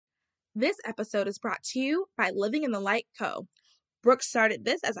This episode is brought to you by Living in the Light Co. Brooke started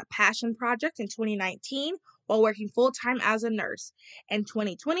this as a passion project in 2019 while working full-time as a nurse. In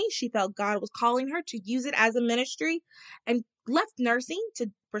 2020, she felt God was calling her to use it as a ministry and left nursing to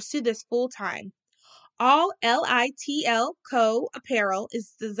pursue this full-time. All LITL Co. apparel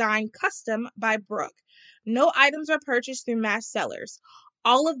is designed custom by Brooke. No items are purchased through mass sellers.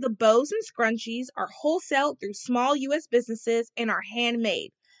 All of the bows and scrunchies are wholesaled through small U.S. businesses and are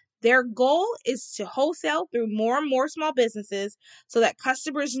handmade. Their goal is to wholesale through more and more small businesses so that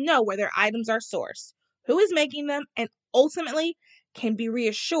customers know where their items are sourced, who is making them, and ultimately can be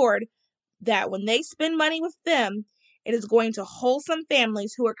reassured that when they spend money with them, it is going to wholesome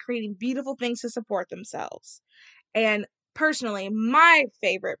families who are creating beautiful things to support themselves. And personally, my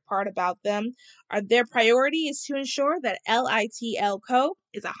favorite part about them are their priority is to ensure that LITL Co.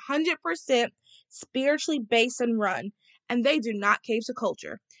 is 100% spiritually based and run, and they do not cave to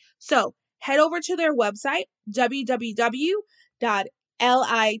culture. So head over to their website,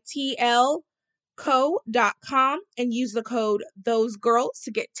 www.litlco.com, and use the code THOSEGIRLS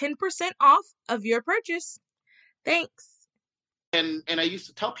to get 10% off of your purchase. Thanks. And I used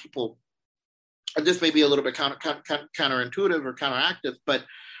to tell people, this may be a little bit counterintuitive or counteractive, but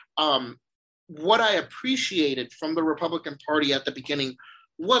what I appreciated from the Republican Party at the beginning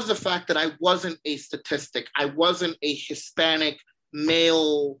was the fact that I wasn't a statistic. I wasn't a Hispanic,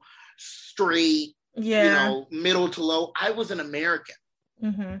 male, straight, middle to low. I was an American.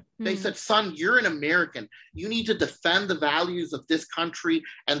 Mm-hmm. They said, son, you're an American. You need to defend the values of this country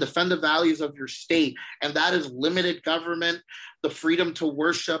and defend the values of your state. And that is limited government, the freedom to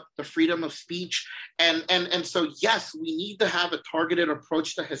worship, the freedom of speech. And so, yes, we need to have a targeted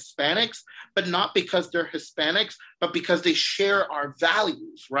approach to Hispanics, but not because they're Hispanics, but because they share our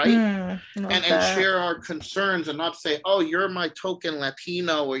values, right? And share our concerns, and not say, oh, you're my token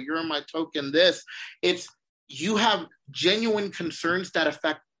Latino or you're my token this. It's, you have genuine concerns that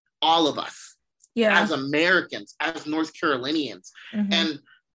affect all of us as Americans, as North Carolinians. Mm-hmm. And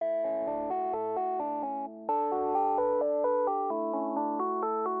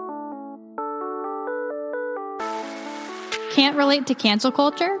can't relate to cancel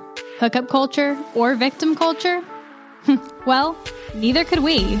culture, hookup culture, or victim culture? Well, neither could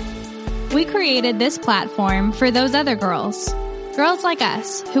we. We created this platform for those other girls. Girls like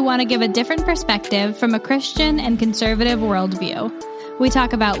us who want to give a different perspective from a Christian and conservative worldview. We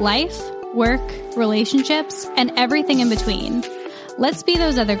talk about life, work, relationships, and everything in between. Let's be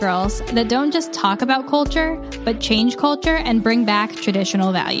those other girls that don't just talk about culture, but change culture and bring back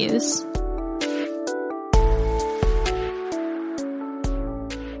traditional values.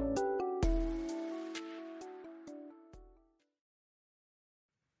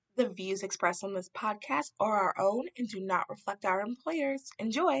 The views expressed on this podcast are our own and do not reflect our employers.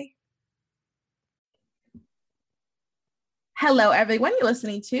 Enjoy. Hello, everyone. You're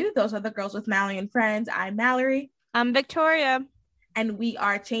listening to Those Are the Girls with Mallory and Friends. I'm Mallory. I'm Victoria. And we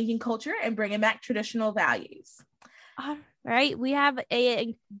are changing culture and bringing back traditional values. All right. We have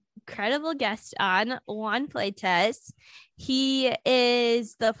an incredible guest on, Juan Fleites. He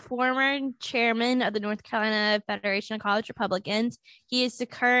is the former chairman of the North Carolina Federation of College Republicans. He is the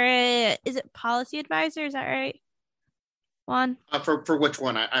current, is it policy advisor? Is that right, Juan? For which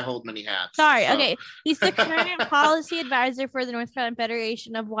one? I hold many hats. Sorry. So. Okay. He's the current policy advisor for the North Carolina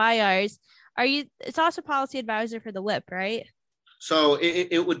Federation of YRs. It's also policy advisor for the WHIP, right? So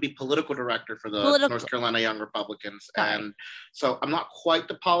it would be political director for the North Carolina Young Republicans. Sorry. And so I'm not quite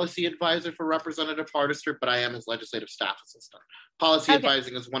the policy advisor for Representative Hardister, but I am his legislative staff assistant. Policy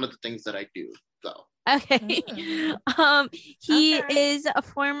advising is one of the things that I do, though. Okay. He is a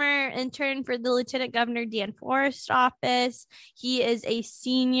former intern for the Lieutenant Governor Dan Forest office. He is a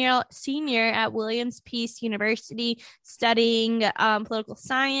senior at Williams Peace University studying political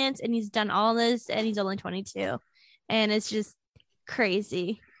science, and he's done all this, and he's only 22. And it's just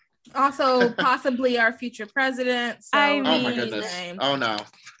crazy. Also, possibly our future president. So oh my goodness! Oh no!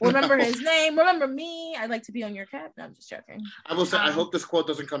 Remember his name. Remember me. I'd like to be on your cap. No, I'm just joking. I will say, I hope this quote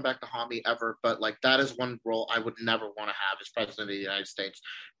doesn't come back to haunt me ever. But like, that is one role I would never want to have as president of the United States.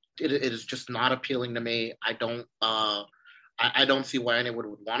 It is just not appealing to me. I don't. I don't see why anyone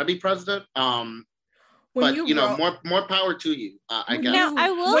would want to be president. But more power to you. I guess. Now,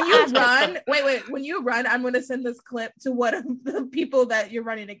 I will. When you run, wait. When you run, I'm going to send this clip to one of the people that you're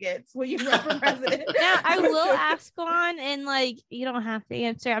running against. When you run for president. Now, I will ask Juan, and you don't have to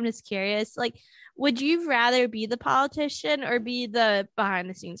answer. I'm just curious. Would you rather be the politician or be the behind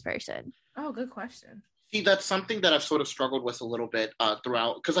the scenes person? Oh, good question. See, that's something that I've sort of struggled with a little bit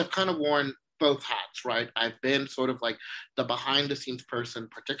throughout, because I've kind of worn both hats, right? I've been sort of like the behind the scenes person,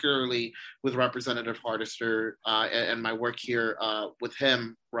 particularly with Representative Hardister and my work here with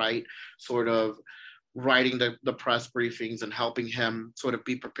him, right? Sort of writing the press briefings and helping him sort of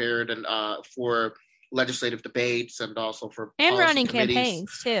be prepared and for legislative debates and also for and policy running committees.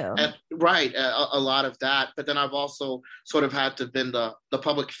 campaigns too. And, right, a lot of that. But then I've also sort of had to been the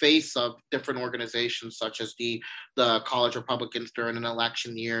public face of different organizations such as the College Republicans during an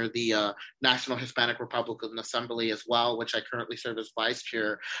election year, the National Hispanic Republican Assembly as well, which I currently serve as vice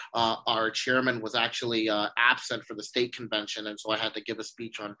chair. Our chairman was actually absent for the state convention, and so I had to give a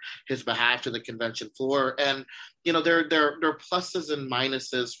speech on his behalf to the convention floor. And you know, there are pluses and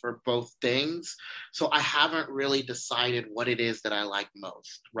minuses for both things. So I haven't really decided what it is that I like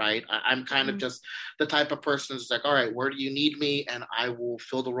most, right? I'm kind of just the type of person who's like, all right, where do you need me? And I will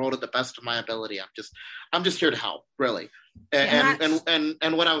fill the role to the best of my ability. I'm just here to help, really.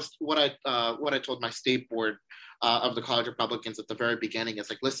 And what I told my state board of the College Republicans at the very beginning is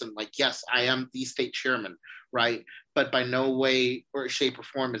like, listen, like, yes, I am the state chairman, right? But by no way or shape or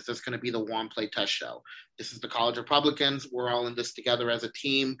form is this going to be the one play test show. This is the College Republicans. We're all in this together as a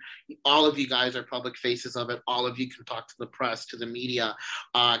team. All of you guys are public faces of it. All of you can talk to the press, to the media,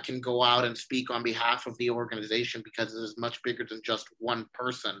 can go out and speak on behalf of the organization because it is much bigger than just one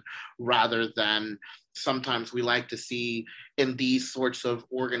person, rather than sometimes we like to see in these sorts of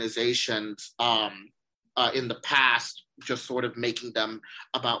organizations in the past, just sort of making them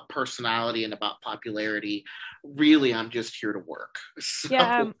about personality and about popularity. I'm just here to work. So,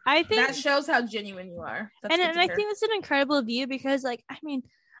 yeah, I think that shows how genuine you are. That's and I think it's an incredible view because, like, I mean,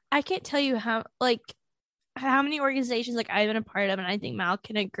 I can't tell you how many organizations like I've been a part of, and I think Mal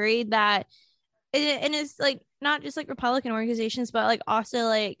can agree that, and it's like not just like Republican organizations, but like also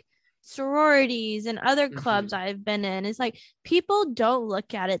like sororities and other clubs I've been in. It's like people don't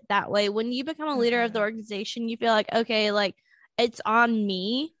look at it that way. When you become a leader of the organization, you feel like, okay, like it's on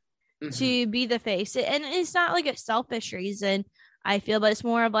me to be the face. And it's not like a selfish reason, I feel, but it's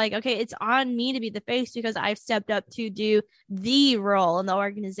more of like, okay, it's on me to be the face because I've stepped up to do the role in the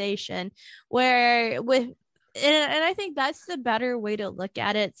organization. Where with and I think that's the better way to look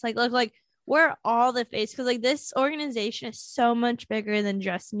at it. It's like, look, like we're all the face, because like this organization is so much bigger than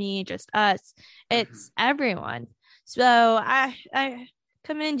just me, just us. It's everyone. So I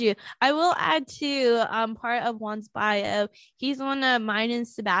commend you. I will add to part of Juan's bio. He's one of mine and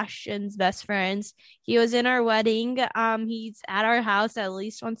Sebastian's best friends. He was in our wedding. He's at our house at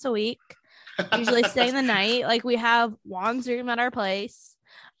least once a week, usually staying the night. Like we have Juan's room at our place,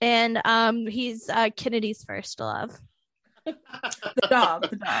 and he's Kennedy's first love. The dog.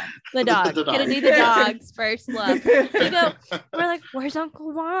 Kennedy the dog's first love. We're like, where's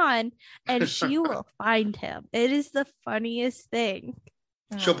Uncle Juan? And she will find him. It is the funniest thing.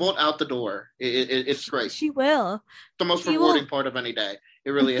 She'll bolt out the door. It's great. She will. The most rewarding part of any day.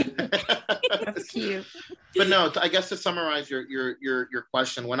 It really is. That's cute. But no, I guess to summarize your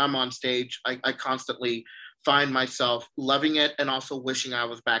question, when I'm on stage, I constantly find myself loving it and also wishing I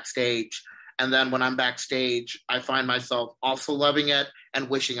was backstage. And then when I'm backstage, I find myself also loving it and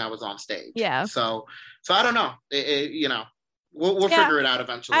wishing I was on stage. Yeah. So I don't know. We'll figure it out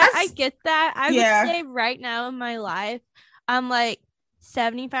eventually. I get that. I would say right now in my life, I'm like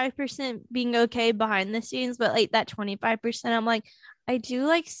 75% being okay behind the scenes, but like that 25%, I'm like, I do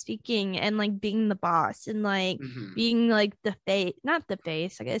like speaking and like being the boss and like being like the face, not the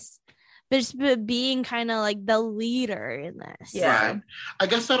face, I guess, but just being kind of like the leader in this. Yeah. Right. I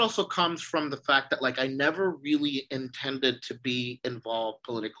guess that also comes from the fact that like I never really intended to be involved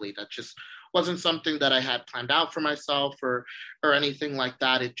politically. That just wasn't something that I had planned out for myself or anything like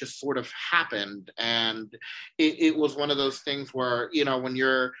that. It just sort of happened. And it was one of those things where, when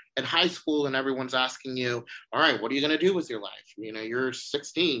you're in high school and everyone's asking you, all right, what are you going to do with your life? You're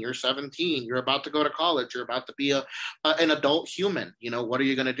 16, you're 17, you're about to go to college, you're about to be an adult human. What are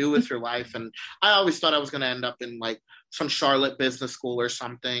you going to do with your life? And I always thought I was going to end up in like some Charlotte business school or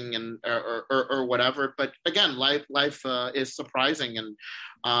something, and or whatever. But again, life is surprising, and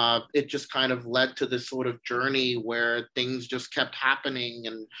it just kind of led to this sort of journey where things just kept happening,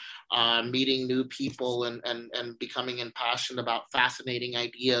 and meeting new people and becoming impassioned about fascinating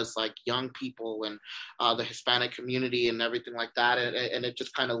ideas like young people and the Hispanic community and everything like that. And it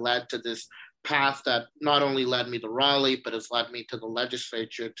just kind of led to this path that not only led me to Raleigh, but has led me to the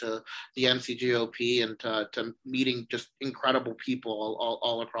legislature, to the NCGOP, and to meeting just incredible people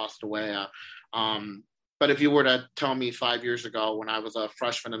all across the way. But if you were to tell me 5 years ago when I was a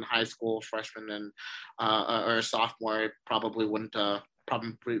freshman in high school, or a sophomore, I probably wouldn't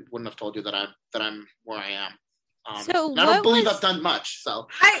have told you that I'm where I am. So I don't believe was, I've done much. So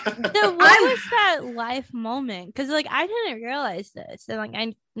what was that life moment? Because like I didn't realize this, and like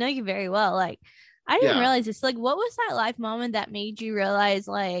I know you very well. Like I didn't realize this. Like, what was that life moment that made you realize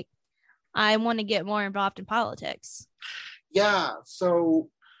like I want to get more involved in politics? Yeah. So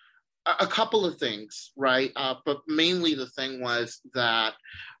a couple of things, right? But mainly the thing was that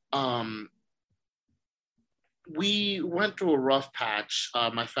we went through a rough patch.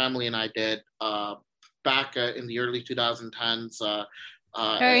 My family and I did back in the early 2010s.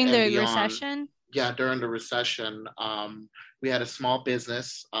 During the recession? Yeah, during the recession. We had a small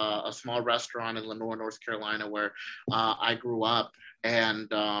business, a small restaurant in Lenoir, North Carolina, where I grew up.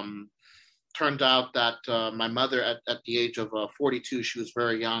 And turned out that my mother, at the age of 42, she was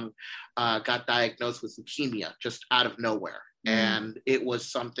very young, got diagnosed with leukemia just out of nowhere. And it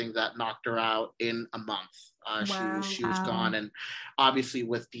was something that knocked her out in a month. She was gone. And obviously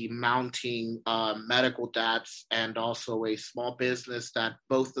with the mounting medical debts and also a small business that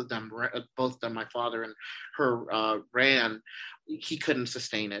both of them, my father and her ran, he couldn't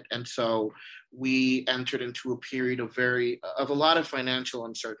sustain it. And so we entered into a period of a lot of financial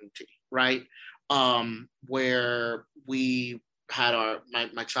uncertainty, right? Where we had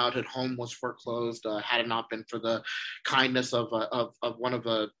my childhood home was foreclosed. Had it not been for the kindness of one of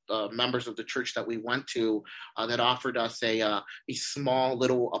the members of the church that we went to, that offered us a small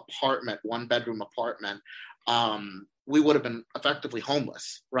little apartment, 1-bedroom apartment, we would have been effectively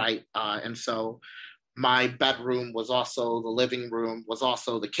homeless, right? And so my bedroom was also the living room, was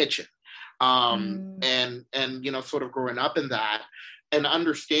also the kitchen, and sort of growing up in that and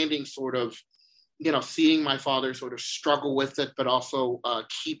understanding sort of, seeing my father sort of struggle with it, but also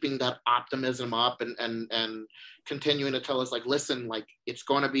keeping that optimism up and continuing to tell us, like, listen, like, it's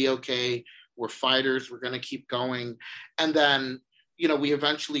going to be okay. We're fighters. We're going to keep going. And then, we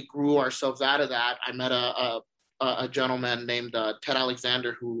eventually grew ourselves out of that. I met a gentleman named Ted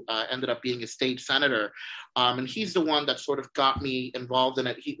Alexander, who ended up being a state senator. And he's the one that sort of got me involved in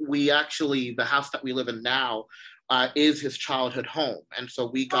it. The house that we live in now, is his childhood home, and so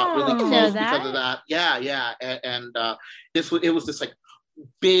we got really close because of that. Yeah, and it was this like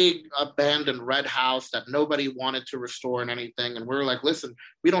big abandoned red house that nobody wanted to restore and anything, and we were like, listen,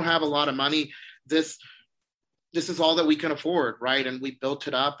 we don't have a lot of money. This is all that we can afford, right? And we built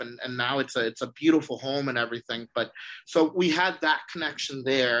it up, and now it's a beautiful home and everything. But so we had that connection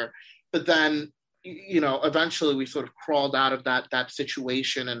there, but then eventually we sort of crawled out of that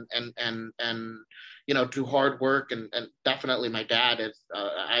situation and through hard work, and definitely my dad is,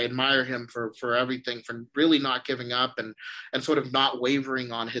 I admire him for everything, for really not giving up and sort of not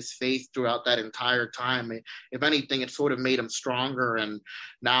wavering on his faith throughout that entire time. If anything, it sort of made him stronger. And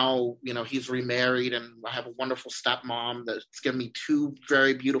now, he's remarried, and I have a wonderful stepmom that's given me 2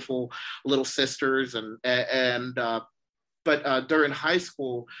 very beautiful little sisters. But during high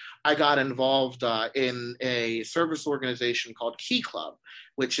school, I got involved in a service organization called Key Club,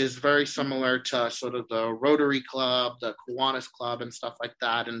 which is very similar to sort of the Rotary Club, the Kiwanis Club, and stuff like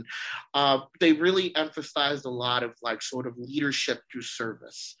that. And they really emphasized a lot of like sort of leadership through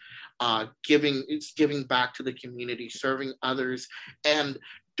service, giving back to the community, serving others. And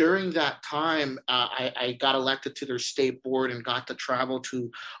during that time, I got elected to their state board and got to travel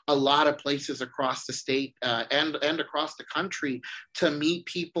to a lot of places across the state and across the country to meet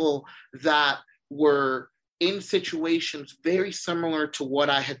people that were in situations very similar to what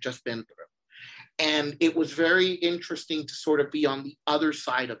I had just been through. And it was very interesting to sort of be on the other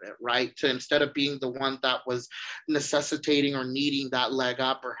side of it, right? To instead of being the one that was necessitating or needing that leg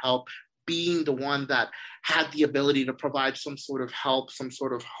up or help, being the one that had the ability to provide some sort of help, some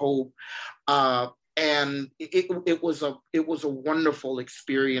sort of hope. And it was a wonderful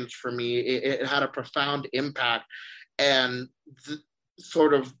experience for me. It had a profound impact. And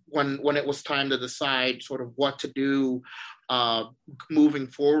sort of when it was time to decide sort of what to do moving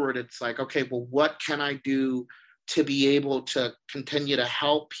forward, it's like, okay, well, what can I do to be able to continue to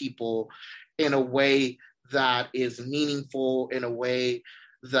help people in a way that is meaningful, in a way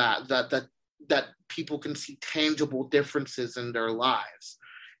that people can see tangible differences in their lives.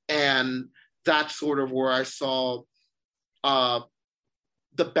 And that's sort of where I saw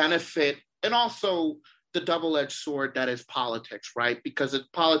the benefit, and also the double-edged sword that is politics, right? Because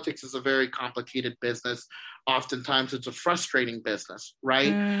politics is a very complicated business. Oftentimes it's a frustrating business,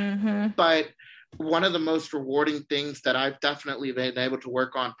 right? Mm-hmm. But one of the most rewarding things that I've definitely been able to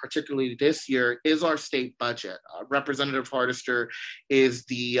work on, particularly this year, is our state budget. Representative Hardister is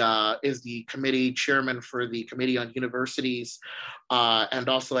the committee chairman for the Committee on Universities and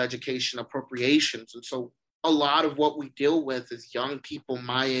also Education Appropriations. And so a lot of what we deal with is young people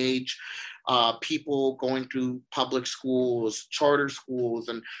my age people going through public schools, charter schools,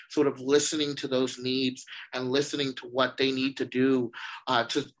 and sort of listening to those needs and listening to what they need to do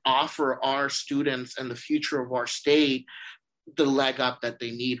to offer our students and the future of our state the leg up that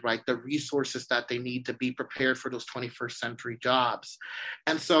they need, right? The resources that they need to be prepared for those 21st century jobs.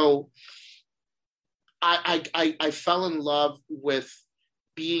 And so I fell in love with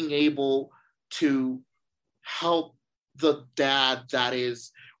being able to help the dad that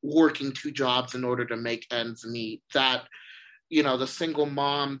is working 2 jobs in order to make ends meet, that, you know, the single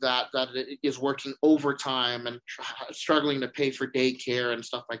mom that is working overtime and struggling to pay for daycare and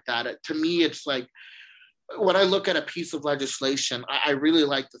stuff like that. To me, it's like, when I look at a piece of legislation, I really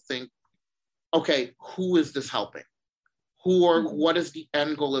like to think, okay, who is this helping? What is the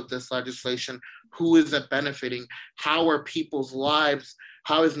end goal of this legislation? Who is it benefiting? How are people's lives,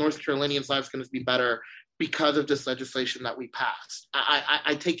 how is North Carolinians' lives going to be better because of this legislation that we passed?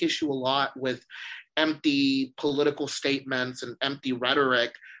 I take issue a lot with empty political statements and empty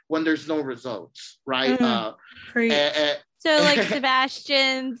rhetoric when there's no results, right? So like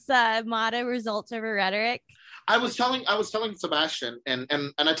Sebastian's motto, results over rhetoric. I was telling Sebastian, and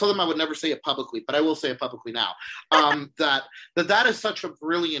I told him I would never say it publicly, but I will say it publicly now. That is such a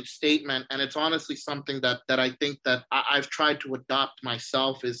brilliant statement, and it's honestly something that I think that I've tried to adopt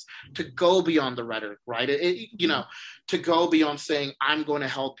myself, is to go beyond the rhetoric, right? To go beyond saying I'm going to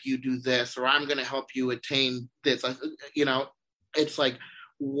help you do this or I'm going to help you attain this. It's like,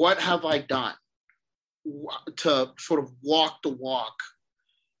 what have I done to sort of walk the walk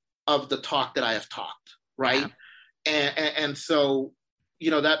of the talk that I have talked, right? Yeah. And so,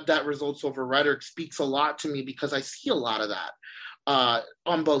 that results over rhetoric speaks a lot to me, because I see a lot of that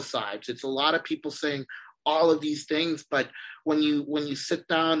on both sides. It's a lot of people saying all of these things, but when you sit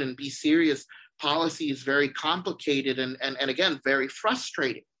down and be serious, policy is very complicated and again, very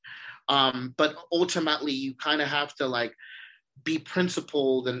frustrating. But ultimately, you kind of have to be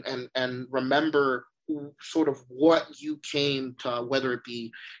principled and remember sort of what you came to, whether it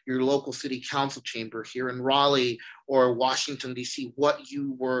be your local city council chamber here in Raleigh or Washington, D.C., what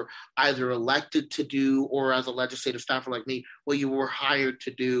you were either elected to do, or as a legislative staffer like me, what you were hired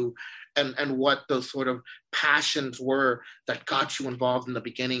to do, and what those sort of passions were that got you involved in the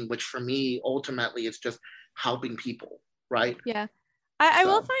beginning, which for me, ultimately, is just helping people, right? Yeah. I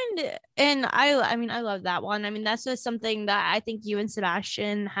will find, and I love that one. I mean, that's just something that I think you and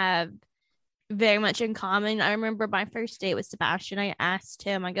Sebastian have very much in common. I remember my first date with Sebastian, I asked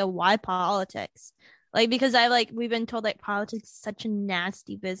him, I go, why politics? Because we've been told politics is such a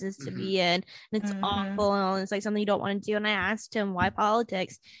nasty business to be in, and it's awful, and it's something you don't want to do. And I asked him, why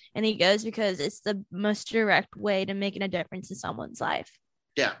politics? And he goes, because it's the most direct way to making a difference in someone's life.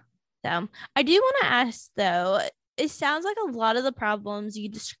 Yeah. So I do want to ask though, it sounds like a lot of the problems you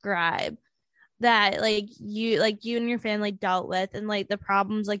describe that you and your family dealt with, and the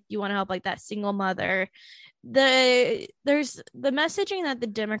problems you want to help that single mother, there's the messaging that the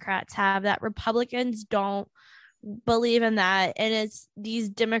Democrats have that Republicans don't believe in, that, and it's these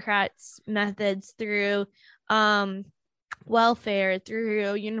Democrats methods through welfare,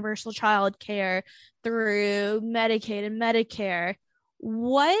 through universal child care, through Medicaid and Medicare.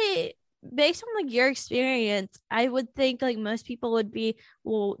 What, based on your experience, I would think most people would be,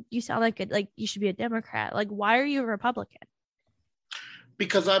 well, you sound you should be a Democrat. Why are you a Republican?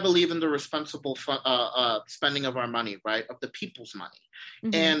 Because I believe in the responsible spending of our money, right? Of the people's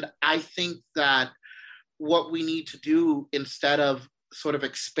money. And I think that what we need to do, instead of sort of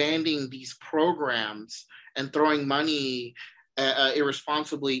expanding these programs and throwing money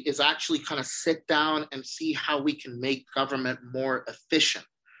irresponsibly, is actually kind of sit down and see how we can make government more efficient.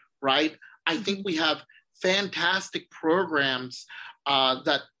 Right? I think we have fantastic programs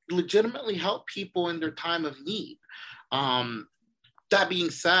that legitimately help people in their time of need. That being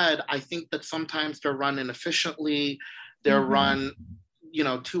said, I think that sometimes they're run inefficiently. They're run,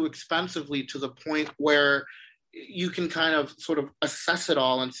 too expensively, to the point where you can kind of sort of assess it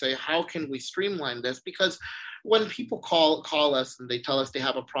all and say, how can we streamline this? Because when people call us and they tell us they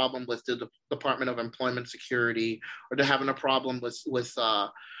have a problem with the Department of Employment Security, or they're having a problem with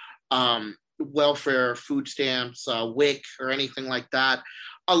welfare, food stamps, WIC, or anything like that,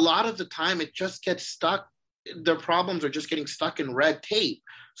 a lot of the time it just gets stuck. Their problems are just getting stuck in red tape.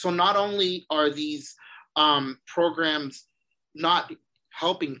 So not only are these programs not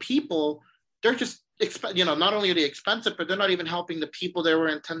helping people, they're just, not only are they expensive, but they're not even helping the people they were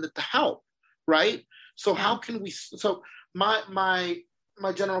intended to help, right? So how can we, so my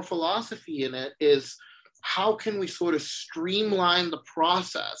general philosophy in it is, how can we sort of streamline the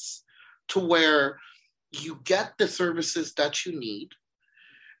process to where you get the services that you need,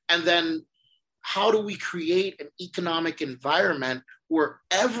 and then how do we create an economic environment where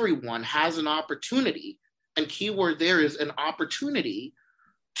everyone has an opportunity, and keyword there is an opportunity,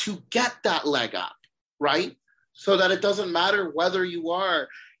 to get that leg up, right? So that it doesn't matter whether you are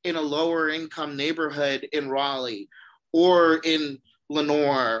in a lower income neighborhood in Raleigh or in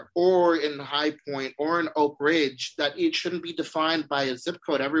Lenore or in High Point or in Oak Ridge, that it shouldn't be defined by a zip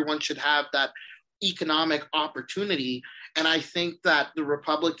code. Everyone should have that economic opportunity. And I think that the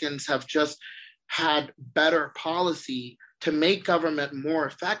Republicans have just had better policy to make government more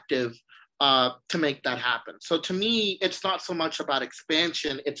effective to make that happen. So to me, it's not so much about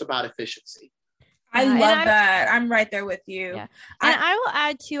expansion, it's about efficiency. I love that. I'm right there with you. Yeah. And I will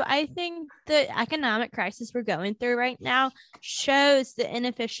add too, I think the economic crisis we're going through right now shows the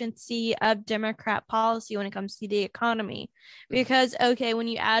inefficiency of Democrat policy when it comes to the economy. Because, okay, when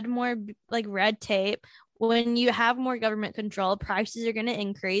you add more like red tape, when you have more government control, prices are going to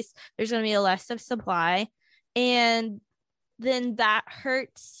increase. There's going to be a less of supply. And then that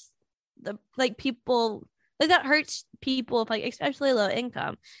hurts people, that hurts people, like especially low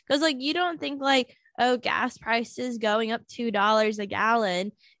income. Because like you don't think like, oh, gas prices going up $2 a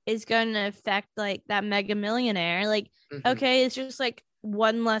gallon is going to affect like that mega millionaire. Like, okay, it's just like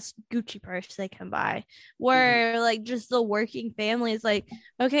one less Gucci purse they can buy. Where like just the working family is like,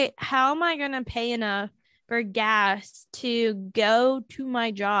 okay, how am I going to pay enough for gas to go to my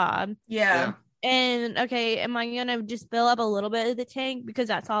job? Yeah. And okay, am I going to just fill up a little bit of the tank because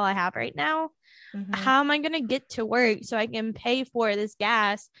that's all I have right now? How am I going to get to work so I can pay for this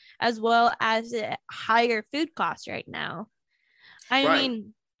gas as well as higher food costs right now? I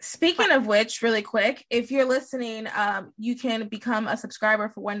mean, speaking of which, really quick, if you're listening, you can become a subscriber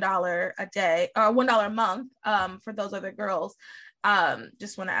for $1 a day or $1 a month for those other girls.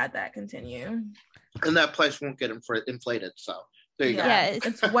 Just want to add that. Continue. And that price won't get inflated. So there you go. Yeah,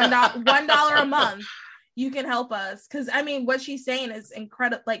 it's $1 a month. You can help us. Because I mean, what she's saying is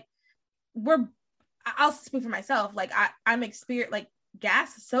incredible. Like, I'll speak for myself. Like I'm experienced, like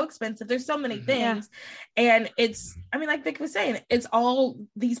gas is so expensive. There's so many things. And it's, I mean, like Vic was saying, it's all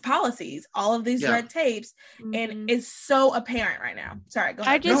these policies, all of these red tapes. And it's so apparent right now. Sorry, go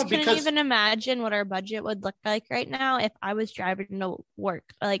ahead. I just couldn't even imagine what our budget would look like right now if I was driving to work,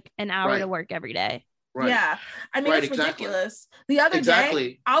 like an hour to work every day. Right. Yeah. I mean, it's ridiculous. The other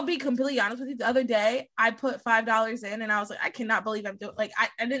day, I'll be completely honest with you. The other day, I put $5 in and I was like, I cannot believe I'm doing, like,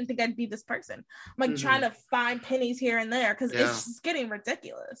 I didn't think I'd be this person. I'm like trying to find pennies here and there because it's just getting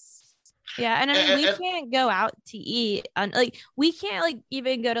ridiculous. Yeah. And I mean, we can't go out to eat. Like, we can't like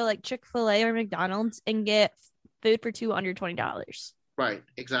even go to like Chick-fil-A or McDonald's and get food for $220. Right.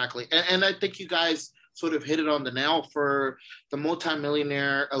 Exactly. And I think you guys sort of hit it on the nail for the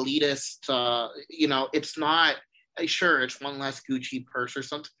multimillionaire elitist. It's not, sure, it's one less Gucci purse or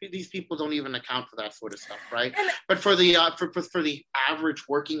something. These people don't even account for that sort of stuff, right? But for the for the average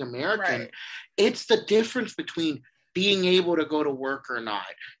working American, it's the difference between being able to go to work or not,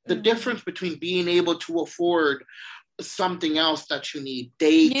 the difference between being able to afford something else that you need,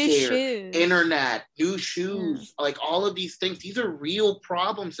 daycare, internet, new shoes, like all of these things. These are real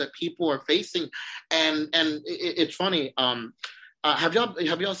problems that people are facing, and it's funny. Have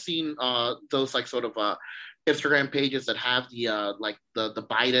y'all seen those like sort of Instagram pages that have the the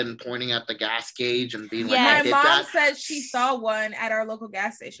Biden pointing at the gas gauge and being like, my mom said she saw one at our local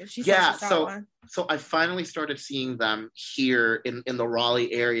gas station. She said she saw one. So I finally started seeing them here in the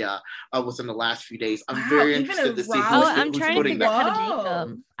Raleigh area within the last few days. I'm very interested to see I'm trying to figure out how to make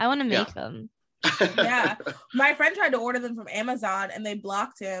them. I want to make them. Yeah, my friend tried to order them from Amazon and they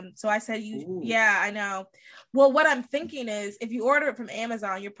blocked him. So I said, I know. Well, what I'm thinking is if you order it from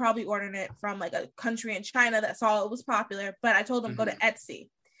Amazon, you're probably ordering it from like a country in China that saw it was popular. But I told them go to Etsy.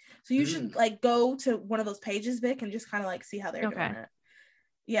 So you should like go to one of those pages, Vic, and just kind of like see how they're doing it.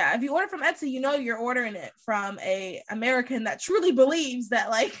 Yeah, if you order from Etsy, you're ordering it from a American that truly believes that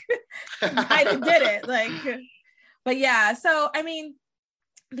like Biden did it. Like, but yeah, so I mean,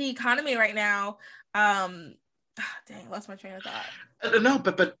 the economy right now, dang, lost my train of thought. No,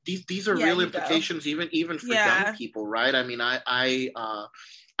 but these are real implications, even for young people, right? I mean,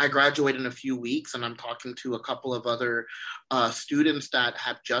 I graduate in a few weeks, and I'm talking to a couple of other students that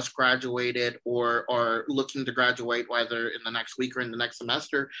have just graduated or are looking to graduate, whether in the next week or in the next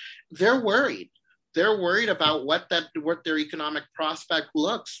semester. They're worried. They're worried about what their economic prospect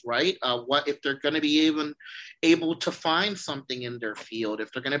looks, right? What if they're going to be even able to find something in their field, if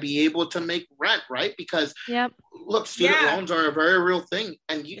they're going to be able to make rent, right? Because look, student loans are a very real thing,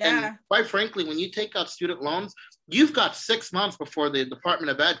 and and quite frankly, when you take out student loans, you've got 6 months before the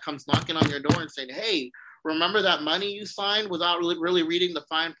Department of Ed comes knocking on your door and saying, "Hey, remember that money you signed without really reading the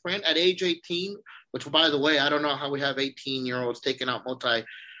fine print at age 18, which, by the way, I don't know how we have 18-year-olds taking out multi-year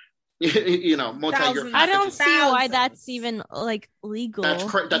Thousands. I don't packages. see why that's even like legal. That's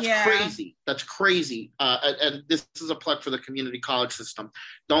Yeah. crazy. That's crazy. And this is a plug for the community college system.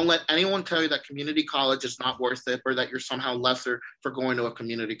 Don't let anyone tell you that community college is not worth it or that you're somehow lesser for going to a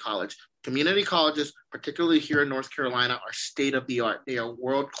community college. Community colleges, particularly here in North Carolina, are state of the art. They are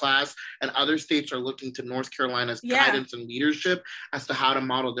world class, and other states are looking to North Carolina's guidance and leadership as to how to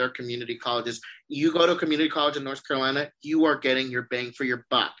model their community colleges. You go to a community college in North Carolina, you are getting your bang for your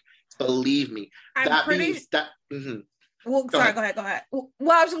buck. Believe me. I'm that pretty. means that. Well, Go sorry. ahead. Go ahead. Well,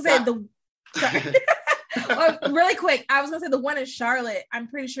 I was gonna say really quick. I was gonna say the one in Charlotte. I'm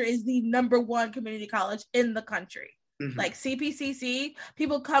pretty sure is the #1 community college in the country. Mhm. Like CPCC,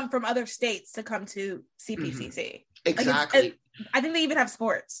 people come from other states to come to CPCC. Exactly. I think they even have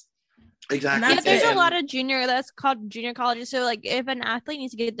sports. Exactly. And Yeah, there's a And- lot of that's called junior colleges. So like if an athlete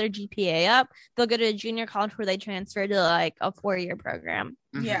needs to get their GPA up, they'll go to a junior college where they transfer to like a 4-year program.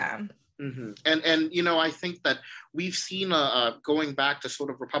 Mhm. Yeah. Mm-hmm. And I think that we've seen going back to sort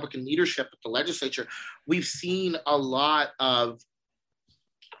of Republican leadership at the legislature, we've seen a lot of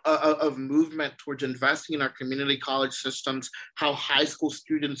movement towards investing in our community college systems, how high school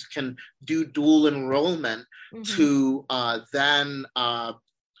students can do dual enrollment to then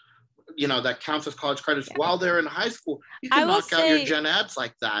that counts as college credits while they're in high school. You can knock out your gen eds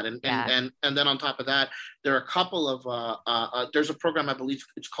like that. And then on top of that, there are a couple of there's a program, I believe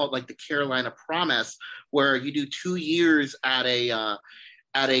it's called like the Carolina Promise, where you do 2 years at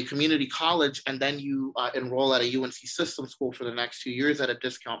a community college, and then you enroll at a UNC system school for the next 2 years at a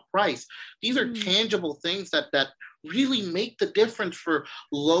discount price. These are tangible things that really make the difference for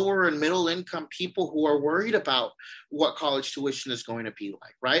lower and middle income people who are worried about what college tuition is going to be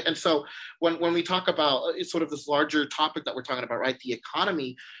like, right? And so when we talk about sort of this larger topic that we're talking about, right, the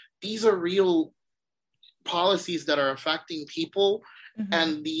economy, these are real policies that are affecting people,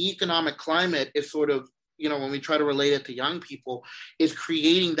 and the economic climate is sort of, when we try to relate it to young people, is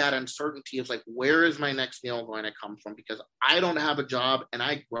creating that uncertainty of like, where is my next meal going to come from? Because I don't have a job and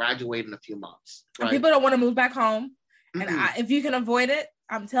I graduate in a few months. Right? People don't want to move back home. And if you can avoid it,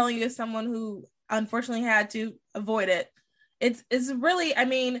 I'm telling you, as someone who unfortunately had to avoid it, it's really, I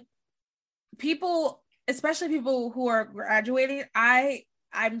mean, people, especially people who are graduating,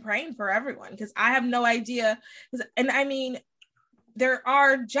 I'm praying for everyone because I have no idea. And I mean, there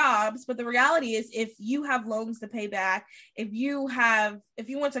are jobs, but the reality is if you have loans to pay back, if you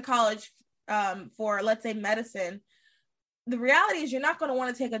went to college for, let's say, medicine, the reality is you're not going to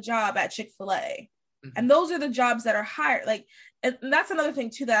want to take a job at Chick-fil-A. And those are the jobs that are hired. Like, and that's another thing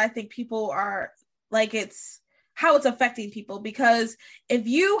too, that I think people are like, it's how it's affecting people, because if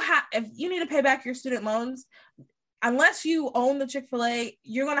you need to pay back your student loans, unless you own the Chick-fil-A,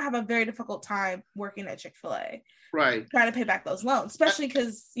 you're going to have a very difficult time working at Chick-fil-A. Right. Trying to pay back those loans, especially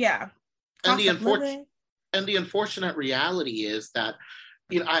because, And the unfortunate reality is that,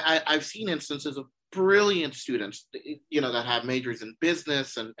 I've seen instances of brilliant students, that have majors in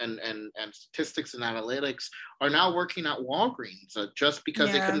business and statistics and analytics are now working at Walgreens just because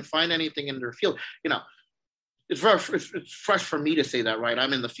they couldn't find anything in their field. It's fresh for me to say that, right?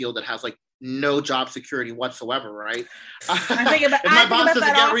 I'm in the field that has like no job security whatsoever, right? If my boss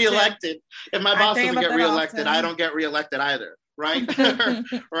doesn't get reelected, I don't get reelected either, right?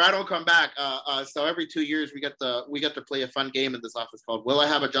 or I don't come back. So every 2 years we get to play a fun game in this office called "Will I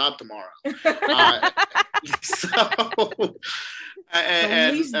Have a Job Tomorrow?"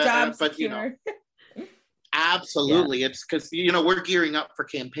 Secure. Absolutely. It's because we're gearing up for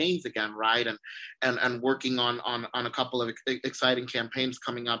campaigns again, right? And working on a couple of exciting campaigns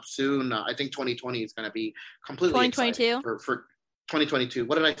coming up soon. I think 2020 is going to be completely 2022 for 2022.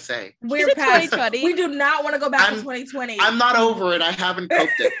 What did I say? We're past 2020. We do not want to go back to 2020. I'm not over it. I haven't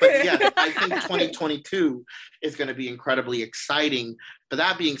coped it. But yes, I think 2022 is going to be incredibly exciting. But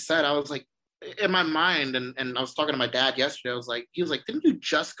that being said, I was like, in my mind, and I was talking to my dad yesterday, he was like, didn't you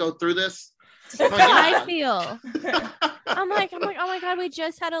just go through this? That's how I feel. I'm like, oh my God, we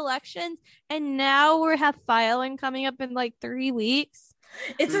just had elections and now we have filing coming up in like 3 weeks.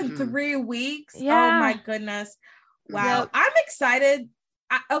 It's in 3 weeks. Yeah. Oh my goodness. Wow. Yep. I'm excited.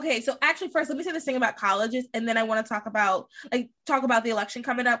 Okay. So actually first, let me say this thing about colleges. And then I want to talk about the election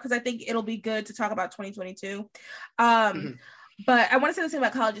coming up, because I think it'll be good to talk about 2022. But I want to say this thing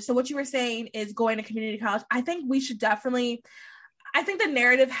about colleges. So what you were saying is going to community college. I think we should definitely, I think the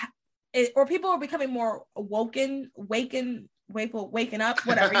narrative or people are becoming more awakened waking up,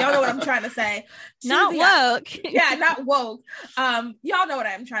 whatever. Y'all know what I'm trying to say. Not woke. Yeah, not woke. Y'all know what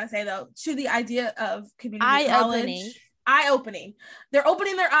I'm trying to say though. To the idea of community college. Eye-opening. They're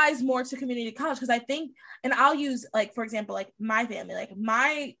opening their eyes more to community college because I think, and I'll use like, for example, like my family, like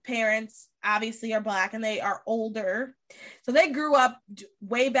my parents obviously are Black and they are older. So they grew up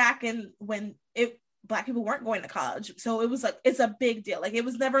way back in when Black people weren't going to college. So it was like, it's a big deal. Like it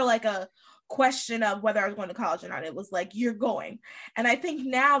was never like a question of whether I was going to college or not. It was like, you're going. And I think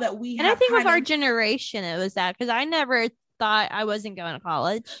now that I think with our generation, it was that, because I never thought I wasn't going to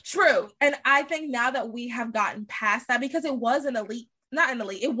college. True. And I think now that we have gotten past that, because it was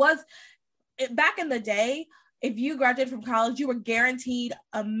back in the day, if you graduated from college, you were guaranteed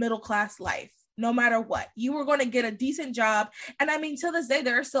a middle class life. No matter what, you were going to get a decent job. And I mean, to this day,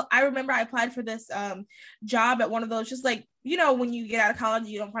 I remember I applied for this job at one of those, just like, you know, when you get out of college,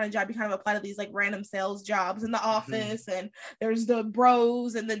 you don't find a job, you kind of apply to these like random sales jobs in the office, and there's the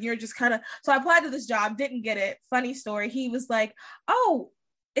bros, and then you're just kind of, so I applied to this job, didn't get it. Funny story. He was like, oh,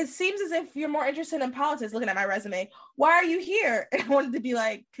 it seems as if you're more interested in politics, looking at my resume. Why are you here? And I wanted to be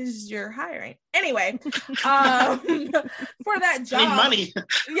like, because you're hiring. Anyway, for that job. I need money.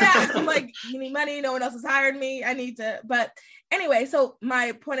 Yeah, I'm like, you need money. No one else has hired me. I need to. But anyway, so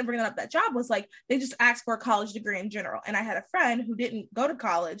my point of bringing up that job was like, they just asked for a college degree in general. And I had a friend who didn't go to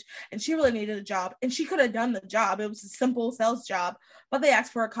college and she really needed a job and she could have done the job. It was a simple sales job, but they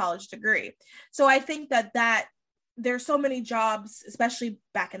asked for a college degree. So I think that there's so many jobs, especially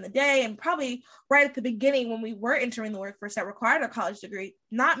back in the day and probably right at the beginning when we were entering the workforce, that required a college degree.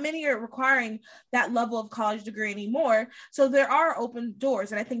 Not many are requiring that level of college degree anymore. So there are open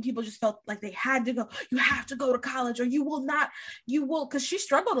doors. And I think people just felt like they had to go, you have to go to college or you will, because she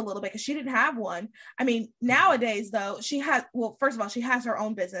struggled a little bit because she didn't have one. I mean, nowadays though, first of all, she has her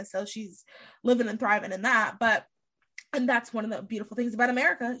own business. So she's living and thriving in that. And that's one of the beautiful things about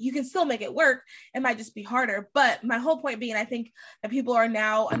America. You can still make it work. It might just be harder. But my whole point being, I think that people are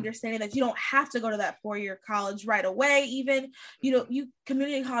now understanding that you don't have to go to that 4-year college right away. Even,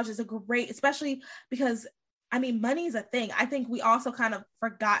 community college is a great, especially because, I mean, money is a thing. I think we also kind of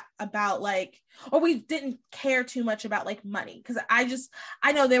forgot about or we didn't care too much about money. Because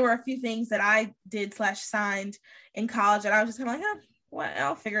I know there were a few things that I did / signed in college and I was just kind of like, well,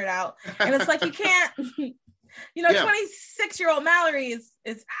 I'll figure it out. And it's like, you can't... 26-year-old Mallory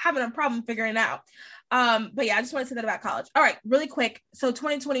is having a problem figuring it out. But yeah, I just want to say that about college. All right, really quick. So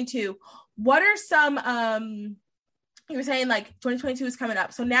 2022, what are some, you were saying 2022 is coming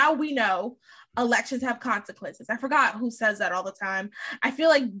up. So now we know elections have consequences. I forgot who says that all the time. I feel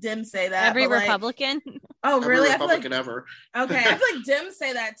like Dems say that. Every Republican. Oh, really? Every Republican ever. Okay, I feel like Dems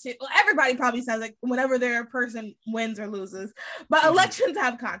say that too. Well, everybody probably says whenever their person wins or loses. But elections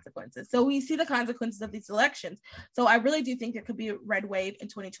have consequences. So we see the consequences of these elections. So I really do think there could be a red wave in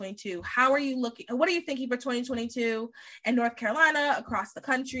 2022. How are you looking? What are you thinking for 2022 in North Carolina, across the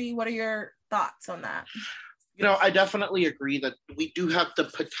country? What are your thoughts on that? I definitely agree that we do have the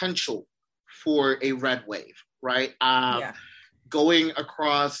potential for a red wave, right? Going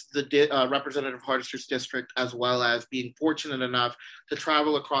across the Representative Hardister's district, as well as being fortunate enough to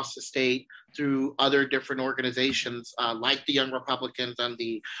travel across the state through other different organizations like the Young Republicans and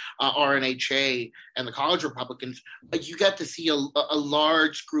the RNHA and the College Republicans, you get to see a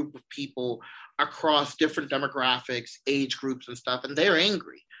large group of people across different demographics, age groups and stuff, and they're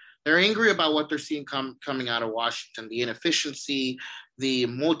angry. They're angry about what they're seeing coming out of Washington, the inefficiency, the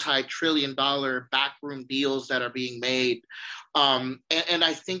multi-trillion-dollar backroom deals that are being made. And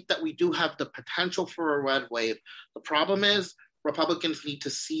I think that we do have the potential for a red wave. The problem is Republicans need to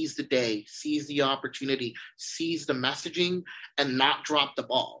seize the day, seize the opportunity, seize the messaging, and not drop the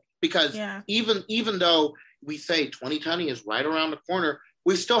ball. Because even though we say 2020 is right around the corner,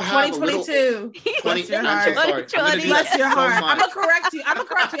 we still have 2022. 20, your I'm heart. so sorry. Bless your heart. I'm gonna correct you.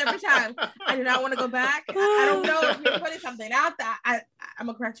 every time. I do not want to go back. I don't know if you're putting something out that I'm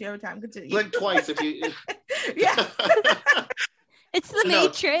gonna correct you every time. Continue. Blink twice if you. Yeah. It's the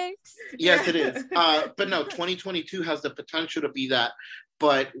Matrix. Yes, it is. But no, 2022 has the potential to be that,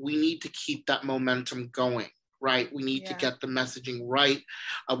 but we need to keep that momentum going. Right, we need to get the messaging right.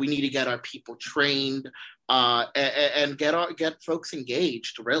 We need to get our people trained and get folks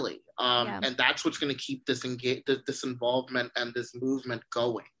engaged. Really, and that's what's going to keep this involvement and this movement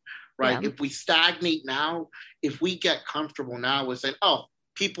going. Right. If we stagnate now, if we get comfortable now with saying, "Oh,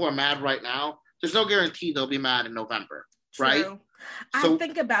 people are mad right now," there's no guarantee they'll be mad in November. True. Right. I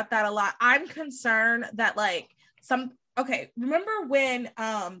think about that a lot. I'm concerned that remember when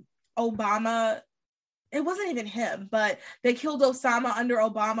Obama. It wasn't even him, but they killed Osama under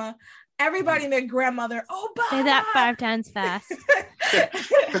Obama. everybody and their grandmother, Obama. Say that 5 times fast.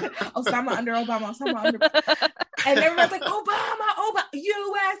 Osama under Obama, Osama under. And everybody's like, Obama,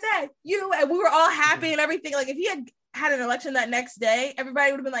 USA, and we were all happy and everything. Like if he had an election that next day,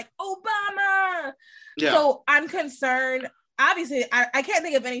 everybody would have been like, Obama. Yeah. So I'm concerned. Obviously, I can't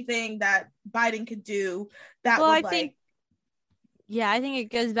think of anything that Biden could do that would I think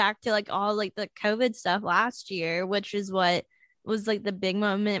it goes back to like all like the COVID stuff last year, which is what was like the big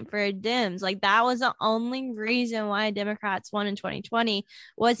moment for Dems. Like that was the only reason why Democrats won in 2020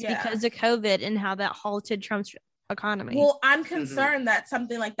 was because of COVID and how that halted Trump's economy. Well, I'm concerned that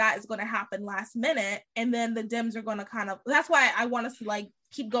something like that is going to happen last minute, and then the Dems are going to kind of. That's why I want us to like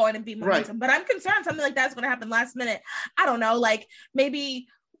keep going and be momentum. Right. But I'm concerned something like that's going to happen last minute. I don't know, like maybe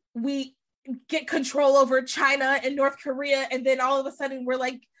we get control over China and North Korea, and then all of a sudden we're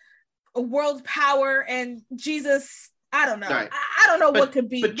like a world power and Jesus. I don't know. Right. I don't know what could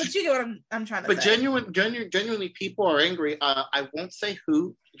be, but you get what I'm trying to say. But genuinely, people are angry. I won't say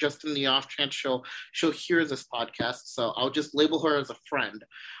who, just in the off chance she'll hear this podcast. So I'll just label her as a friend,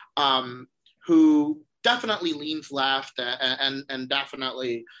 who definitely leans left and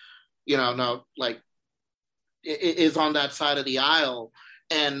definitely, is on that side of the aisle.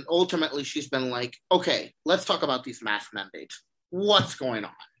 And ultimately, she's been like, okay, let's talk about these mask mandates. What's going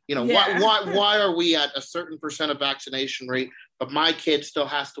on? Why are we at a certain percent of vaccination rate, but my kid still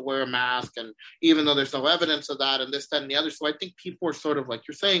has to wear a mask, and even though there's no evidence of that, and this, that, and the other. So I think people are sort of like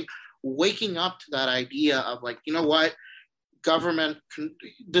you're saying, waking up to that idea of like, you know what, government,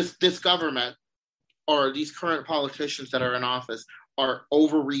 this government or these current politicians that are in office are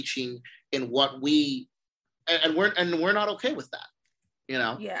overreaching in what and we're not okay with that,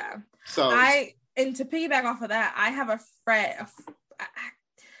 Yeah. So and to piggyback off of that, I have a friend.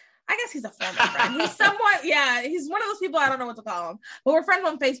 I guess he's a former friend. He's somewhat, he's one of those people, I don't know what to call him, but we're friends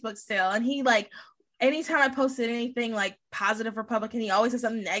on Facebook still. And he like, anytime I posted anything like positive Republican, he always has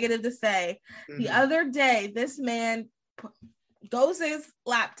something negative to say. Mm-hmm. The other day, this man goes to his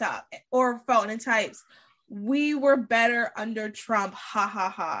laptop or phone and types, "We were better under Trump, ha ha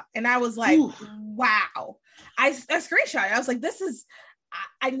ha." And I was like, ooh. Wow. I screenshot it. I was like,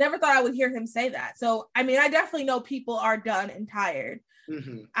 I never thought I would hear him say that. So, I mean, I definitely know people are done and tired.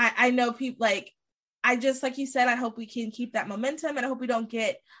 Mm-hmm. I know people like you said, I hope we can keep that momentum, and I hope we don't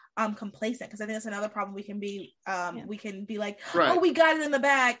get complacent, because I think that's another problem. We can be we can be like, right. Oh, we got it in the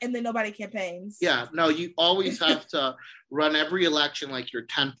bag, and then nobody campaigns. Yeah, no, you always have to run every election like you're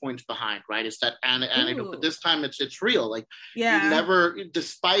 10 points behind, right? It's that anecdote, but this time it's real. Like, you never,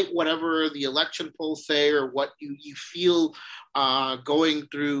 despite whatever the election polls say or what you feel going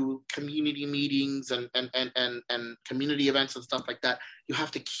through community meetings and community events and stuff like that, you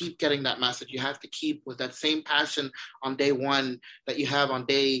have to keep getting that message. You have to keep with that same passion on day one that you have on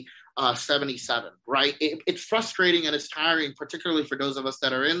day 77, right? It's frustrating and it's tiring, particularly for those of us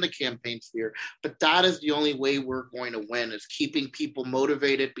that are in the campaign sphere, but that is the only way we're going to win, is keeping people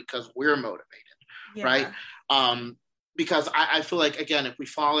motivated because we're motivated, right? Because I feel like, again, if we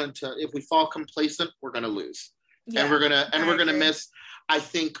fall complacent, we're going to lose. Yeah, and we're gonna miss, I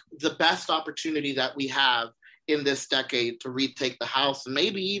think, the best opportunity that we have in this decade to retake the House and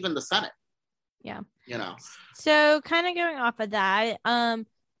maybe even the Senate. Yeah. So kind of going off of that,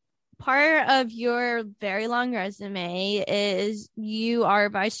 part of your very long resume is you are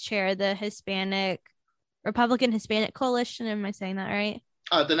vice chair of the Republican Hispanic Coalition. Am I saying that right?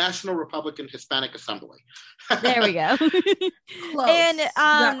 The National Republican Hispanic Assembly. There we go. Close. And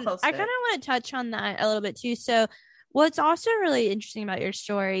I kind of want to touch on that a little bit too. So what's also really interesting about your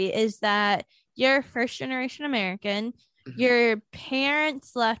story is that you're first generation American. Mm-hmm. Your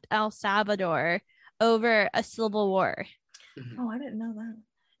parents left El Salvador over a civil war. Mm-hmm. Oh, I didn't know that.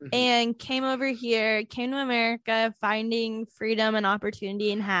 Mm-hmm. And came to America, finding freedom and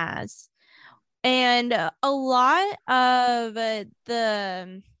opportunity, and has. And a lot of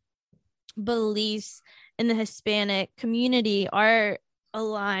the beliefs in the Hispanic community are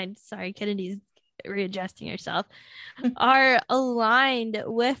aligned. Sorry, Kennedy's readjusting herself. Are aligned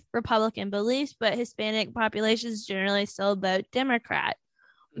with Republican beliefs, but Hispanic populations generally still vote Democrat.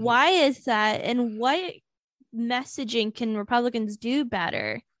 Mm-hmm. Why is that? And what messaging can Republicans do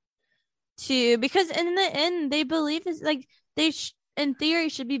better because in the end, they believe is like they in theory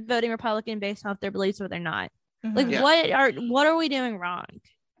should be voting Republican based off their beliefs, or they're not. Mm-hmm. Like, what are we doing wrong?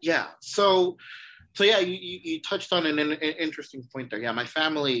 Yeah. So yeah, you touched on an interesting point there. Yeah, my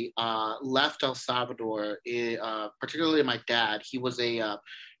family left El Salvador, particularly my dad. He was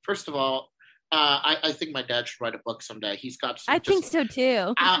first of all, I think my dad should write a book someday. He's got some I think so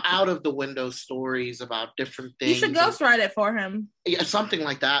too. out of the window stories about different things. You should ghostwrite it for him. Yeah, something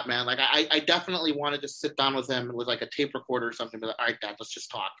like that, man. Like I definitely want to just sit down with him with like a tape recorder or something. But like, all right, Dad, let's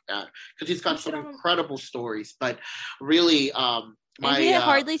just talk. Because he's got some incredible stories. But really, and he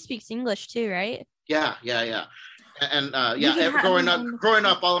hardly speaks English too, right? Yeah. And growing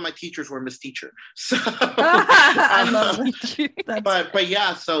up, all of my teachers were Miss Teacher. So, I love that. But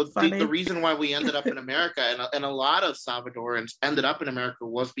yeah, so the reason why we ended up in America and a lot of Salvadorans ended up in America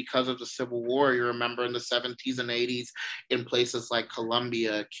was because of the Civil War. You remember in the 70s and 80s in places like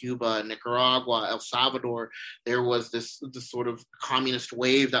Colombia, Cuba, Nicaragua, El Salvador, there was this sort of communist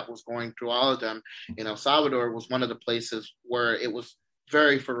wave that was going through all of them. El Salvador was one of the places where it was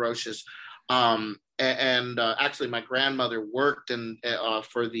very ferocious. Actually, my grandmother worked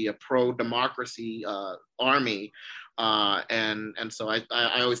for the pro-democracy army, and so I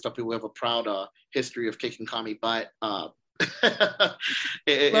always tell people we have a proud history of kicking commie butt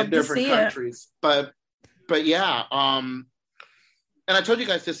in different countries. But yeah, and I told you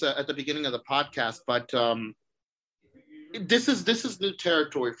guys this at the beginning of the podcast, but this is new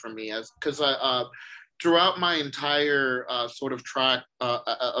territory for me, because throughout my entire sort of track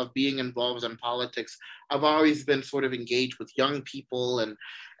of being involved in politics, I've always been sort of engaged with young people and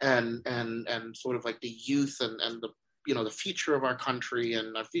sort of like the youth and the future of our country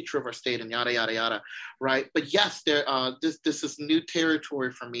and the future of our state and yada yada yada, right? But yes, this is new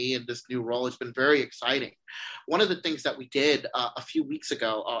territory for me, and this new role has been very exciting. One of the things that we did a few weeks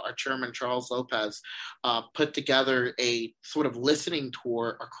ago, our chairman Charles Lopez put together a sort of listening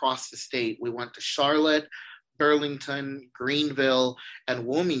tour across the state. We went to Charlotte, Burlington, Greenville, and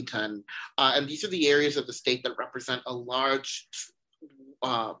Wilmington, and these are the areas of the state that represent a large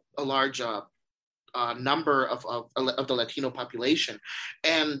number of the Latino population.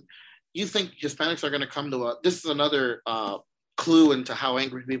 And you think Hispanics are going to come to this is another clue into how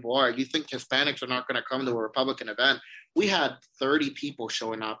angry people are. You think Hispanics are not going to come to a Republican event. We had 30 people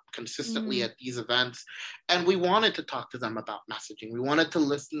showing up consistently at these events, and we wanted to talk to them about messaging. We wanted to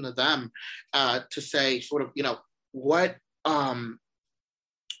listen to them to say sort of, what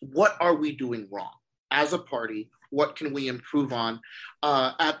are we doing wrong as a party? What can we improve on?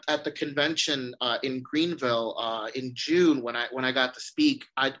 At the convention in Greenville in June, when I got to speak,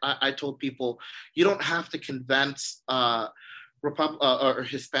 I told people, you don't have to convince or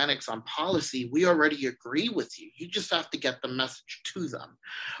Hispanics on policy. We already agree with you. You just have to get the message to them,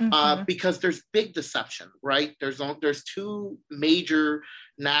 because there's big deception, right? There's two major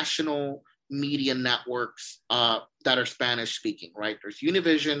national media networks that are Spanish speaking, right? There's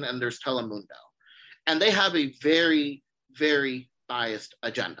Univision and there's Telemundo. And they have a very, very biased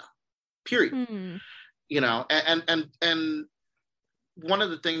agenda, period. And one of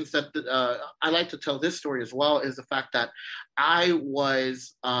the things that I like to tell this story as well is the fact that I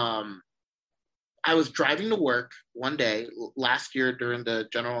was driving to work one day last year during the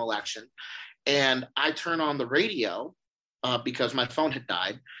general election, and I turned on the radio because my phone had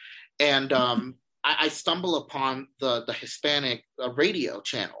died, and I stumble upon the Hispanic radio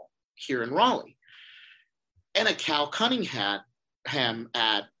channel here in Raleigh. And a Cal Cunningham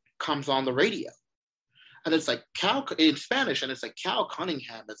ad comes on the radio. And it's like Cal in Spanish, and it's like Cal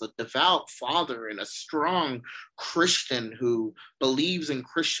Cunningham is a devout father and a strong Christian who believes in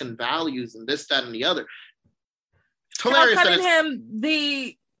Christian values and this, that, and the other. It's hilarious. Cal Cunningham,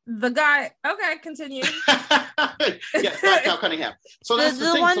 the guy. Okay, continue. Yes, not Cal Cunningham. So that's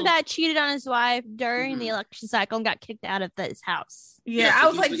the one that cheated on his wife during the election cycle and got kicked out of his house. Yeah, so I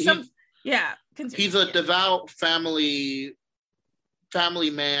was like, continue. He's a devout family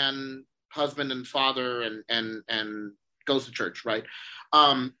man, husband and father, and goes to church, right?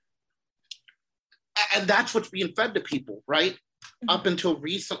 And that's what's being fed to people, right? Up until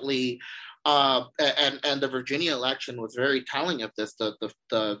recently, and the Virginia election was very telling of this.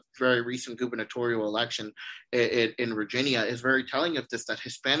 The very recent gubernatorial election in Virginia is very telling of this, that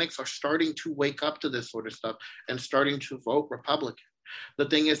Hispanics are starting to wake up to this sort of stuff and starting to vote Republican. The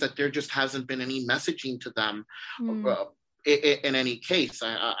thing is that there just hasn't been any messaging to them in any case.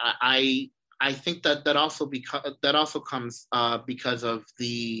 I think that also comes because of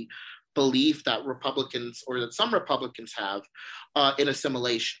the belief that Republicans, or that some Republicans have, in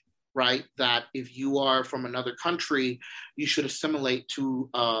assimilation, right? That if you are from another country, you should assimilate to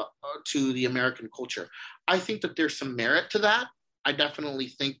the American culture. I think that there's some merit to that. I definitely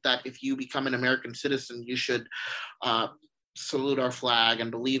think that if you become an American citizen, you should salute our flag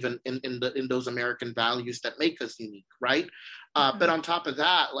and believe in those American values that make us unique, right? But on top of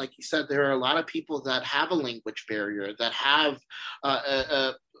that, like you said, there are a lot of people that have a language barrier, that have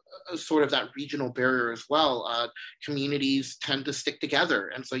sort of that regional barrier as well. Communities tend to stick together,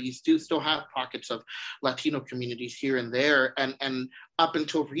 and so you do still have pockets of Latino communities here and there. And up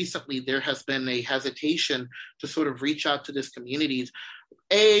until recently, there has been a hesitation to sort of reach out to these communities.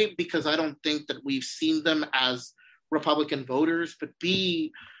 A, because I don't think that we've seen them as Republican voters, but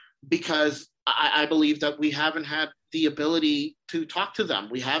B, because I believe that we haven't had the ability to talk to them.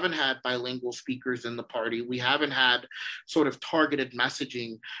 We haven't had bilingual speakers in the party. We haven't had sort of targeted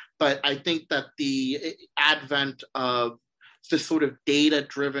messaging. But I think that the advent of this sort of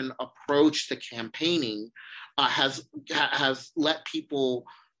data-driven approach to campaigning has let people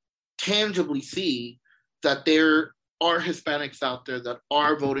tangibly see that there are Hispanics out there that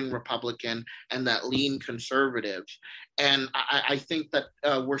are voting Republican and that lean conservative. And I think that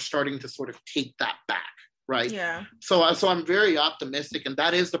we're starting to sort of take that back, right? Yeah. So I'm very optimistic, and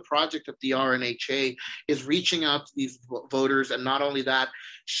that is the project of the RNHA, is reaching out to these voters, and not only that,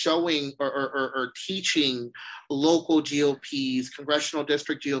 showing or teaching local GOPs, congressional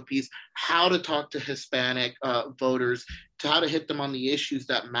district GOPs, how to talk to Hispanic voters, to how to hit them on the issues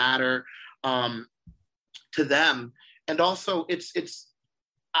that matter to them. And also,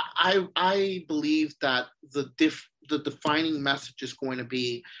 I believe that the defining message is going to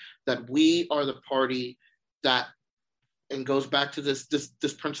be that we are the party that, and goes back to this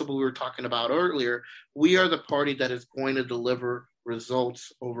principle we were talking about earlier, we are the party that is going to deliver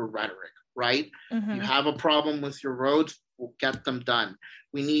results over rhetoric, right? Mm-hmm. You have a problem with your roads, we'll get them done.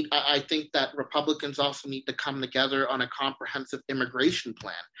 I think that Republicans also need to come together on a comprehensive immigration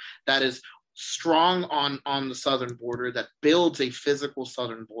plan that is strong on the southern border, that builds a physical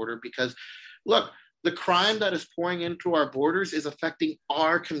southern border, because look, the crime that is pouring into our borders is affecting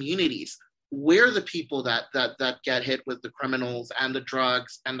our communities. We're the people that get hit with the criminals and the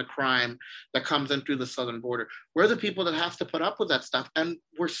drugs and the crime that comes in through the southern border. We're the people that have to put up with that stuff, and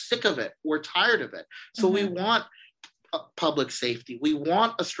we're sick of it. We're tired of it. So we want public safety. We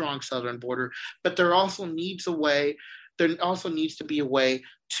want a strong southern border, but there also needs to be a way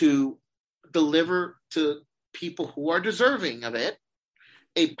to deliver to people who are deserving of it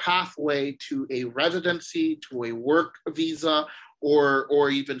a pathway to a residency, to a work visa, or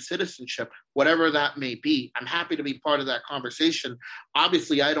even citizenship, whatever that may be. I'm happy to be part of that conversation.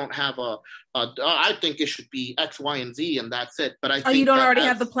 Obviously, I don't have I think it should be X, Y, and Z, and that's it. But I think you don't already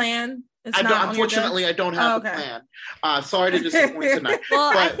have the plan? Unfortunately, I don't have the plan. Sorry to disappoint tonight.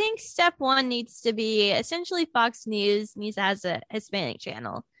 Well, I think step one needs to be, essentially, Fox News needs to have a Hispanic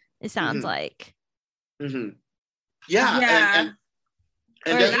channel. It sounds like. Mm-hmm. Yeah. And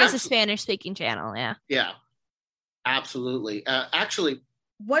or there's a Spanish-speaking channel, yeah. Yeah, absolutely. Actually,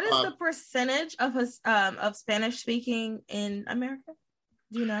 what is the percentage of Spanish-speaking in America?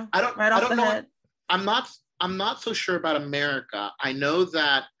 Do you know? I don't know. Head? I'm not so sure about America. I know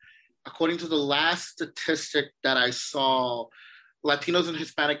that according to the last statistic that I saw, Latinos and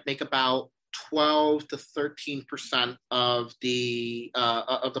Hispanic make about 12 to 13% of the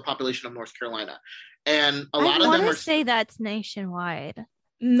population of North Carolina, and a lot of them are. I want to say that's nationwide.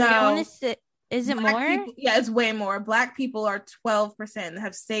 No, I want to say, is it more? People, yeah, it's way more. Black people are 12% and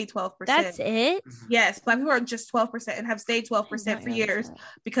have stayed 12%. That's it. Yes, Black people are just 12% and have stayed 12% for years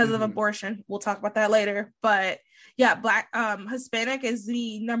because of abortion. We'll talk about that later. But yeah, Hispanic is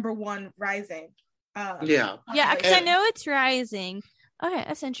the number one rising. Yeah, because I know it's rising. Okay,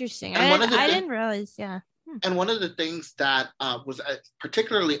 that's interesting. I didn't realize. Yeah. And one of the things that was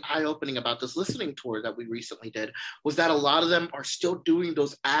particularly eye-opening about this listening tour that we recently did was that a lot of them are still doing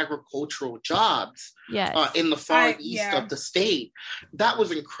those agricultural jobs in the far east of the state. That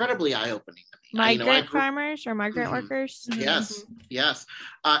was incredibly eye-opening to me. Migrant farmers or migrant workers? Yes.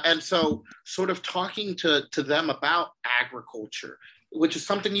 And so sort of talking to them about agriculture, which is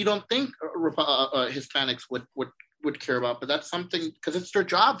something you don't think Hispanics would care about, but that's something, because it's their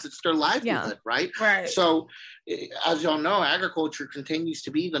jobs, it's their livelihood, right? So as y'all know, agriculture continues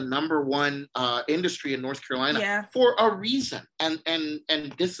to be the number one industry in North Carolina for a reason, and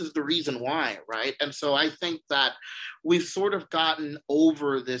this is the reason why, right? And so I think that we've sort of gotten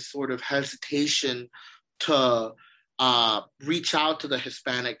over this sort of hesitation to reach out to the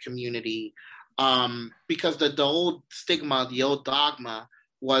Hispanic community, because the old stigma, the old dogma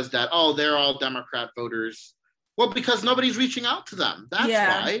was that, they're all Democrat voters. Well, because nobody's reaching out to them. That's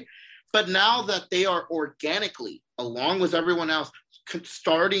why. But now that they are organically, along with everyone else,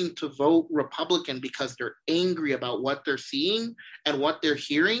 starting to vote Republican because they're angry about what they're seeing and what they're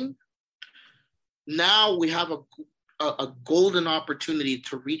hearing, now we have a golden opportunity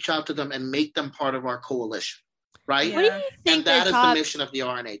to reach out to them and make them part of our coalition, right? What do you think? And that is the mission of the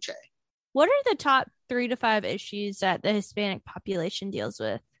RNHA. What are the top 3 to 5 issues that the Hispanic population deals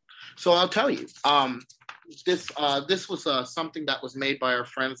with? So I'll tell you, this was something that was made by our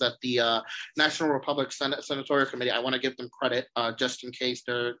friends at the National Republican Senatorial Committee. I want to give them credit just in case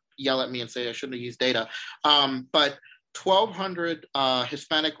they yell at me and say I shouldn't have used data. But 1,200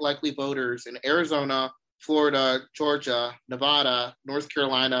 Hispanic likely voters in Arizona, Florida, Georgia, Nevada, North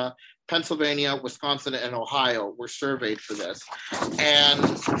Carolina, Pennsylvania, Wisconsin, and Ohio were surveyed for this.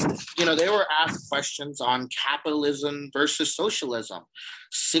 And, they were asked questions on capitalism versus socialism.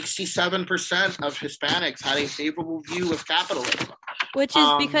 67% of Hispanics had a favorable view of capitalism. Which is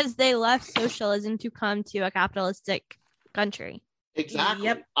because they left socialism to come to a capitalistic country. Exactly.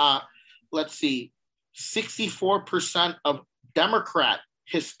 Yep. Let's see. 64% of Democrat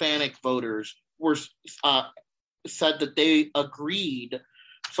Hispanic voters were said that they agreed.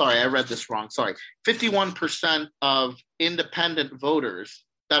 Sorry, I read this wrong. Sorry. 51% of independent voters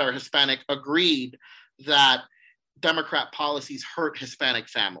that are Hispanic agreed that Democrat policies hurt Hispanic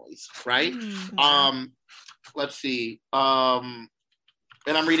families, right? Mm-hmm. Let's see. And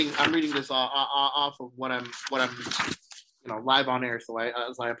I'm reading this off of what I'm live on air, so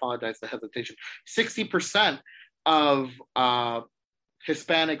I apologize for hesitation. 60% of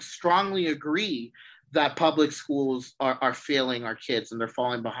Hispanics strongly agree that public schools are failing our kids and they're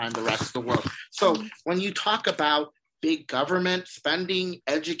falling behind the rest of the world. So when you talk about big government spending,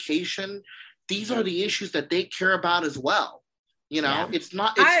 education, these are the issues that they care about as well. It's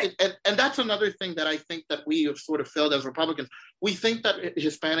not, and that's another thing that I think that we have sort of failed as Republicans. We think that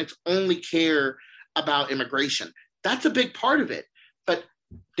Hispanics only care about immigration. That's a big part of it, but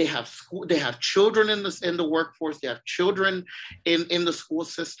they have children in the workforce. They have children in the school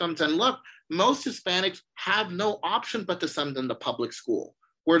systems. And look, most Hispanics have no option but to send them to public school,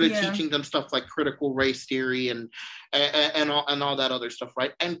 where they're teaching them stuff like critical race theory and all that other stuff,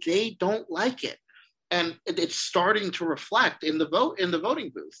 right? And they don't like it, and it's starting to reflect in the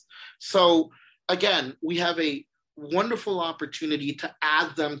voting booth. So again, we have a wonderful opportunity to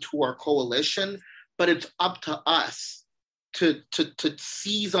add them to our coalition, but it's up to us to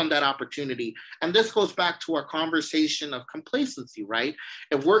seize on that opportunity. And this goes back to our conversation of complacency, right?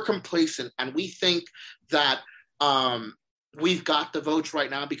 If we're complacent and we think that we've got the votes right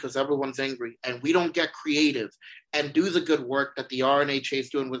now because everyone's angry, and we don't get creative and do the good work that the RNHA is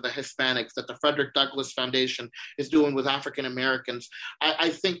doing with the Hispanics, that the Frederick Douglass Foundation is doing with African Americans, I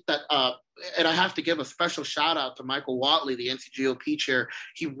think that, and I have to give a special shout out to Michael Whatley, the NCGOP chair.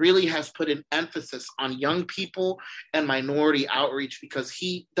 He really has put an emphasis on young people and minority outreach, because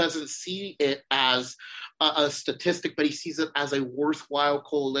he doesn't see it as a statistic, but he sees it as a worthwhile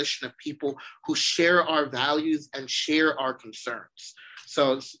coalition of people who share our values and share our concerns.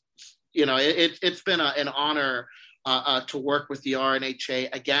 So, it's been an honor to work with the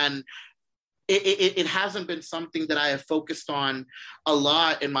RNHA. Again, it hasn't been something that I have focused on a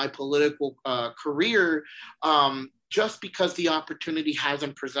lot in my political career, just because the opportunity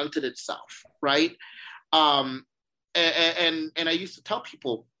hasn't presented itself, right? And I used to tell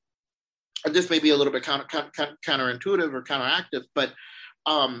people, and this may be a little bit counterintuitive or counteractive, but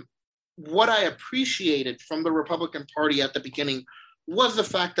what I appreciated from the Republican Party at the beginning was the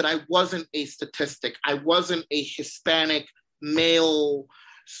fact that I wasn't a statistic. I wasn't a Hispanic, male,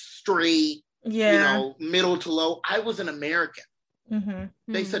 straight, middle to low. I was an American. Mm-hmm.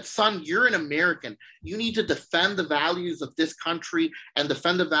 They said, son, you're an American. You need to defend the values of this country and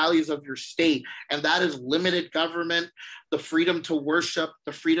defend the values of your state. And that is limited government, the freedom to worship,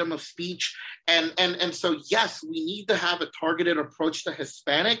 the freedom of speech. And so, yes, we need to have a targeted approach to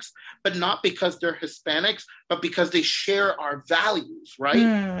Hispanics, but not because they're Hispanics, but because they share our values, right?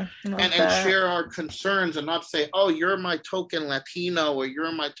 And share our concerns, and not say, oh, you're my token Latino, or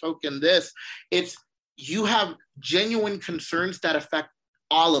you're my token this. It's, you have genuine concerns that affect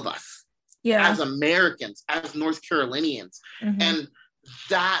all of us as Americans, as North Carolinians. Mm-hmm. And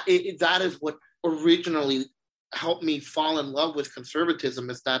that is what originally helped me fall in love with conservatism,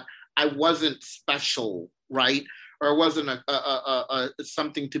 is that I wasn't special, right? Or wasn't a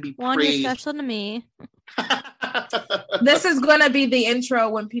something to be praised. You're special to me. This is going to be the intro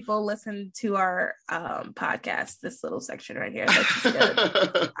when people listen to our podcast. This little section right here. That's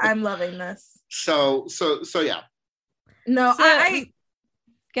good. I'm loving this. So yeah. No, so, I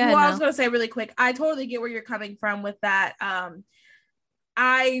I was going to say really quick, I totally get where you're coming from with that.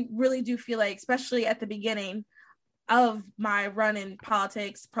 I really do feel like, especially at the beginning of my run in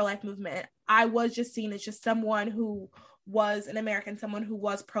politics, pro-life movement, I was just seen as just someone who was an American, someone who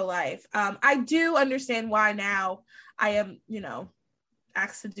was pro-life. I do understand why now I am,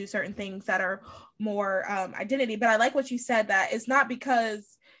 asked to do certain things that are more identity, but I like what you said, that it's not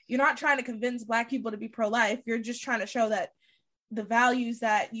because you're not trying to convince Black people to be pro-life. You're just trying to show that the values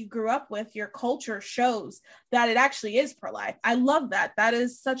that you grew up with, your culture shows that it actually is pro-life. I love that. That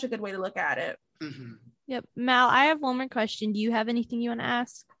is such a good way to look at it. Mm-hmm. Yep. Mal, I have one more question. Do you have anything you want to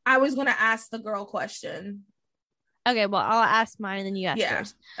ask? I was going to ask the girl question. Okay, well, I'll ask mine and then you ask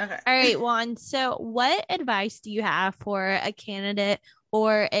yours. Okay. All right, Juan. So what advice do you have for a candidate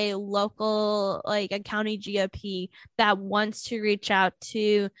or a local, like a county GOP that wants to reach out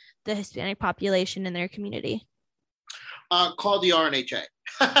to the Hispanic population in their community? Call the RNHA.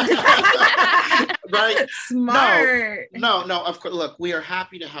 Right? Smart. No, of course. Look, we are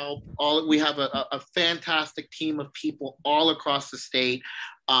happy to help. We have a fantastic team of people all across the state.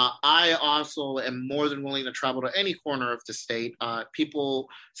 I also am more than willing to travel to any corner of the state. People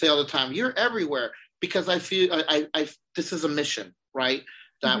say all the time, "You're everywhere," because I feel I this is a mission, right?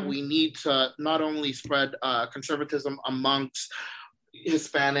 That we need to not only spread conservatism amongst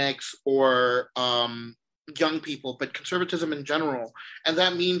Hispanics or young people, but conservatism in general. And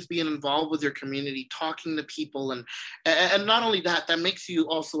that means being involved with your community, talking to people. And not only that, that makes you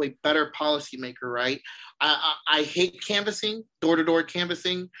also a better policymaker, right? I hate canvassing, door-to-door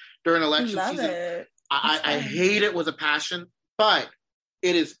canvassing during election season. It. I hate it with a passion, but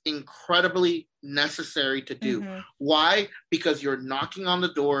it is incredibly necessary to do. Why? Because you're knocking on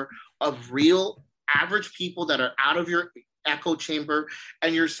the door of real average people that are out of your echo chamber,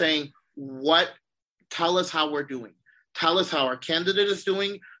 and you're saying, tell us how we're doing. Tell us how our candidate is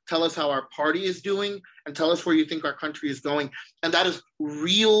doing. Tell us how our party is doing, and tell us where you think our country is going. And that is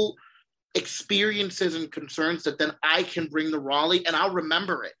real experiences and concerns that then I can bring to Raleigh, and I'll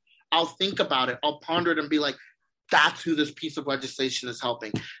remember it. I'll think about it. I'll ponder it and be like, that's who this piece of legislation is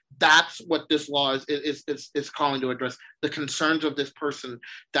helping. That's what this law is calling to address, the concerns of this person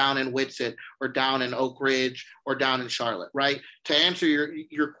down in Whitsett or down in Oak Ridge or down in Charlotte, right? To answer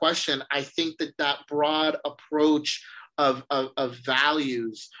your question, I think that broad approach of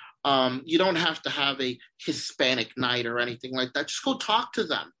values, you don't have to have a Hispanic night or anything like that. Just go talk to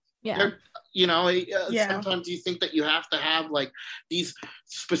them. Yeah. Sometimes you think that you have to have like these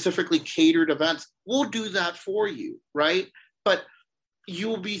specifically catered events. We'll do that for you, right? But you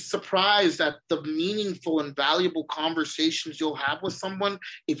will be surprised at the meaningful and valuable conversations you'll have with someone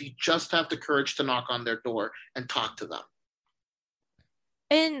if you just have the courage to knock on their door and talk to them.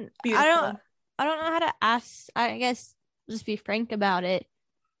 And beautiful. I don't know how to ask. I guess just be frank about it.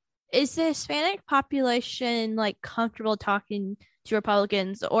 Is the Hispanic population like comfortable talking to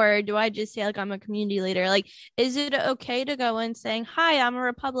Republicans, or do I just say like I'm a community leader? Like, is it okay to go in saying, "Hi, I'm a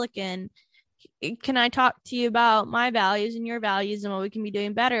Republican. Can I talk to you about my values and your values and what we can be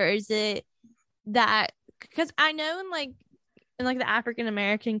doing better?" Or is it that, because I know in the African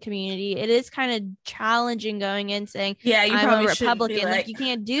American community, it is kind of challenging going in saying, I'm a Republican. Like, you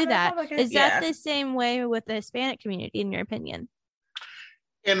can't do that. Is that the same way with the Hispanic community, in your opinion?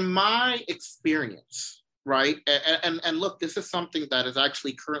 In my experience, right? And look, this is something that is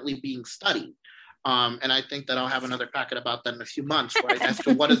actually currently being studied. And I think that I'll have another packet about that in a few months, right? As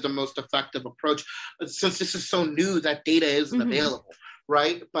to what is the most effective approach, since this is so new, that data isn't available,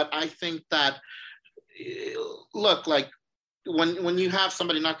 right? But I think that, look, like when you have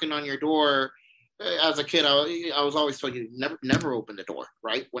somebody knocking on your door, as a kid, I was always told you never open the door,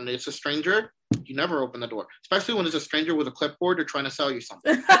 right? When it's a stranger, you never open the door, especially when it's a stranger with a clipboard or trying to sell you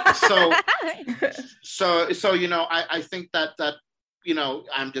something. So I think that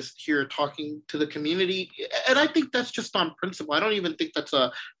I'm just here talking to the community, and I think that's just on principle. I don't even think that's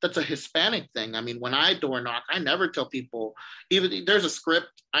a Hispanic thing. I mean, when I door knock, I never tell people, even there's a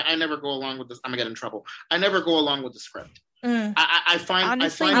script, I never go along with this. I'm gonna get in trouble. I never go along with the script. I find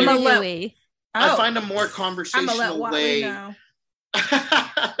a more conversational way.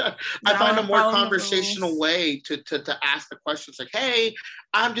 I find a more conversational way to ask the questions like, hey,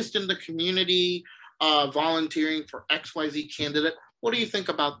 I'm just in the community volunteering for XYZ candidate. What do you think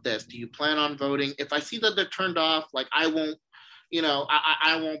about this? Do you plan on voting? If I see that they're turned off, like I won't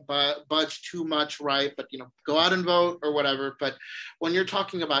budge too much, right? But, go out and vote or whatever. But when you're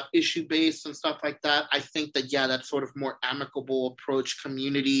talking about issue-based and stuff like that, I think that, that sort of more amicable approach,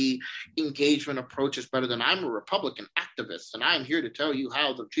 community engagement approach is better than I'm a Republican activist, and I'm here to tell you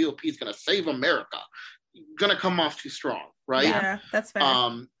how the GOP is going to save America. Going to come off too strong, right? Yeah, that's fair.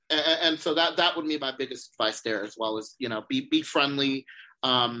 And so that would be my biggest advice there, as well as, be friendly.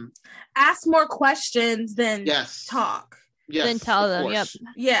 Ask more questions than talk. Yes, then tell them. Course.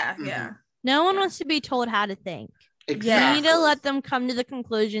 Yep. Yeah. No one wants to be told how to think. Exactly. You need to let them come to the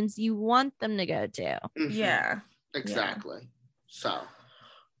conclusions you want them to go to. Yeah. Exactly. Yeah. So.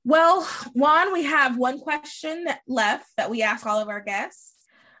 Well, Juan, we have one question left that we ask all of our guests.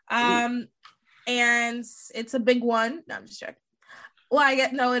 And it's a big one. No, I'm just joking. Well, I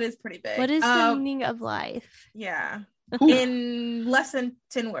get no, it is pretty big. What is the meaning of life? Yeah. In less than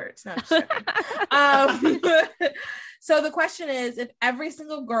 10 words. No, I'm just joking. So the question is, if every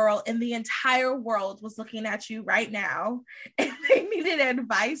single girl in the entire world was looking at you right now and they needed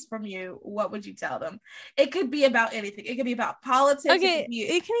advice from you, what would you tell them? It could be about anything. It could be about politics. Okay,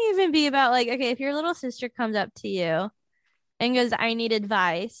 it can even be about like, okay, if your little sister comes up to you and goes, I need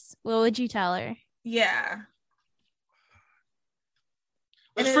advice, what would you tell her? Yeah.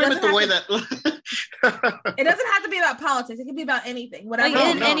 Let's frame it the way that it doesn't have to be about politics. It can be about anything. Whatever.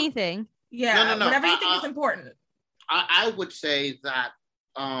 Like anything. Yeah. No. Whatever you think is important. I would say that,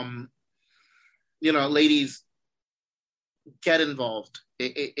 ladies, get involved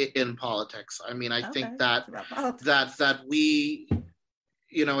in politics. I mean, I think that we,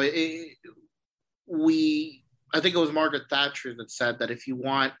 I think it was Margaret Thatcher that said that if you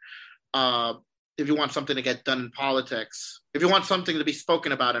want something to get done in politics, if you want something to be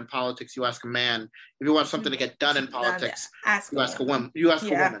spoken about in politics, you ask a man. If you want something to get done in politics, you ask a woman. You ask a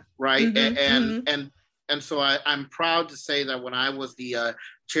woman, right? Mm-hmm. And so I'm proud to say that when I was the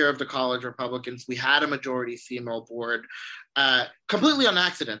chair of the college Republicans, we had a majority female board, completely on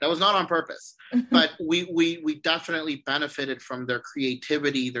accident. That was not on purpose, but we definitely benefited from their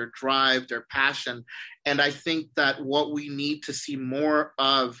creativity, their drive, their passion. And I think that what we need to see more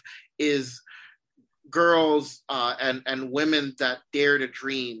of is girls and women that dare to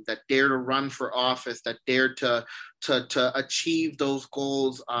dream, that dare to run for office, that dare to achieve those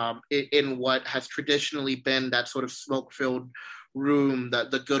goals in what has traditionally been that sort of smoke-filled room,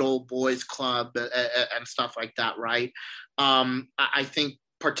 the good old boys club and stuff like that, right? I think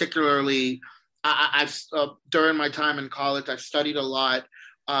particularly, I've during my time in college, I've studied a lot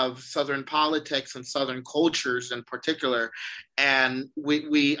of Southern politics and Southern cultures in particular. And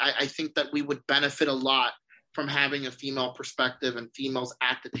I think that we would benefit a lot from having a female perspective and females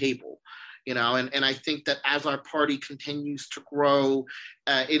at the table, and I think that as our party continues to grow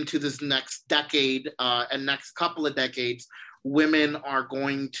into this next decade and next couple of decades, women are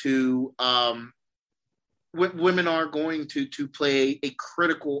going to play a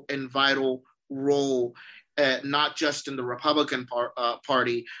critical and vital role, not just in the Republican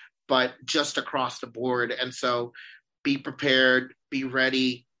Party, but just across the board. And so be prepared, be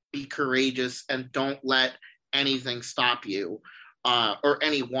ready, be courageous, and don't let anything stop you or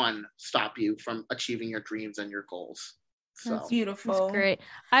anyone stop you from achieving your dreams and your goals. So that's beautiful. That's great.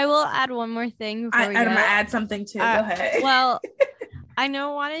 I will add one more thing. I'm going to add something too. Go ahead. Well, I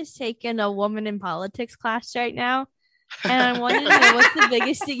know one is taking a woman in politics class right now. And I wanted to know, what's the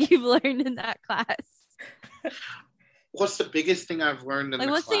biggest thing you've learned in that class? What's the biggest thing I've learned in the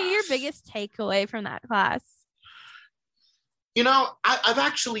class? What's your biggest takeaway from that class? I've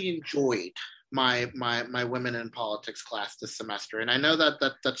actually enjoyed my women in politics class this semester, and I know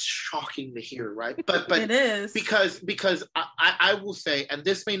that's shocking to hear, right? But it is because I will say, and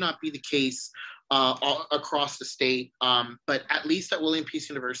this may not be the case across the state, but at least at William Peace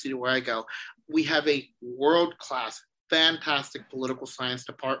University, where I go, we have a world-class, fantastic political science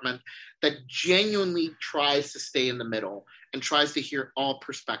department that genuinely tries to stay in the middle and tries to hear all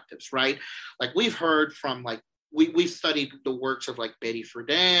perspectives, right? Like we've heard from we've studied the works of like Betty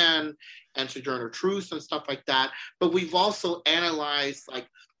Friedan and Sojourner Truth and stuff like that, but we've also analyzed like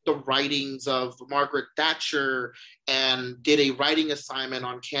the writings of Margaret Thatcher and did a writing assignment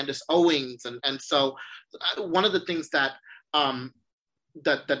on Candace Owens. And so one of the things that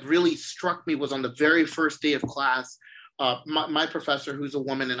really struck me was on the very first day of class, my professor, who's a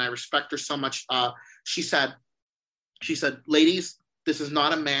woman, and I respect her so much, she said, ladies, this is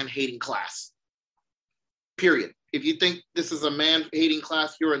not a man-hating class, period. If you think this is a man-hating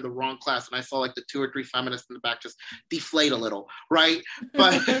class, you're in the wrong class. And I saw like the 2 or 3 feminists in the back just deflate a little, right?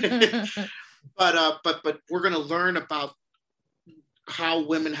 But but we're going to learn about how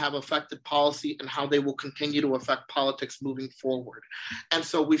women have affected policy and how they will continue to affect politics moving forward. And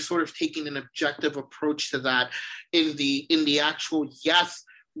so we've sort of taken an objective approach to that in the actual, yes,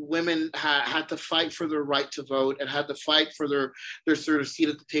 women had to fight for their right to vote and had to fight for their sort of seat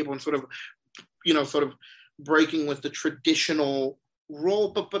at the table and sort of breaking with the traditional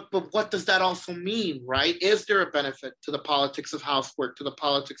role, but what does that also mean, right? Is there a benefit to the politics of housework, to the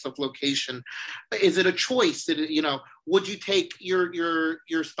politics of location? Is it a choice? Would you take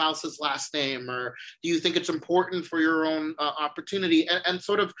your spouse's last name, or do you think it's important for your own opportunity? And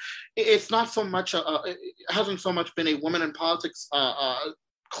sort of, it's not so much it hasn't so much been a women in politics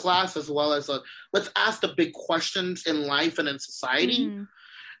class as well as let's ask the big questions in life and in society,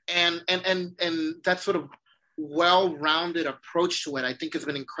 and that sort of well-rounded approach to it, I think, has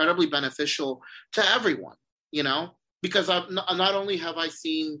been incredibly beneficial to everyone, because not only have I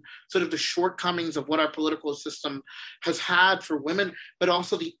seen sort of the shortcomings of what our political system has had for women, but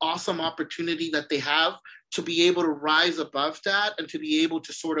also the awesome opportunity that they have to be able to rise above that and to be able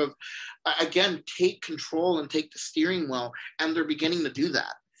to sort of, again, take control and take the steering wheel. And they're beginning to do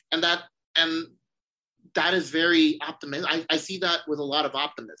that. And that is very optimistic. I see that with a lot of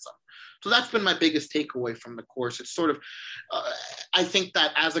optimism. So that's been my biggest takeaway from the course. It's sort of, I think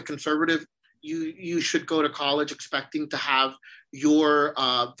that as a conservative, you should go to college expecting to have your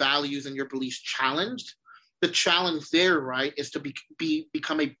values and your beliefs challenged. The challenge there, right, is to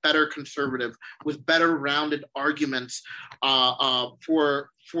become a better conservative with better rounded arguments for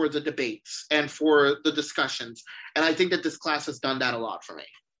the debates and for the discussions. And I think that this class has done that a lot for me.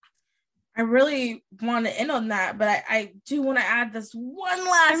 I really want to end on that, but I do want to add this one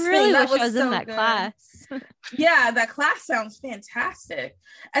last thing. I really wish I was in that class. Yeah, that class sounds fantastic,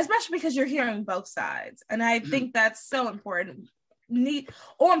 especially because you're hearing both sides. And I think that's so important.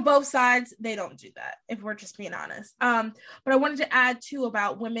 On both sides, they don't do that, if we're just being honest. But I wanted to add, too,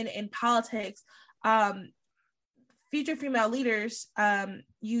 about women in politics. Future female leaders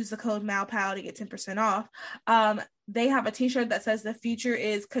use the code MALPOW to get 10% off. They have a t-shirt that says the future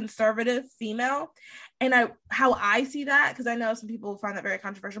is conservative female. And how I see that, because I know some people find that very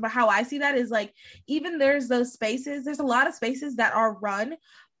controversial, but how I see that is like, even there's those spaces, there's a lot of spaces that are run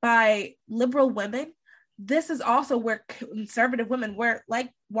by liberal women. This is also where conservative women, where,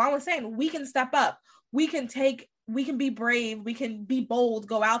 like Juan was saying, we can step up, we can be brave, we can be bold,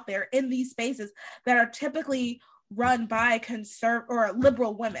 go out there in these spaces that are typically run by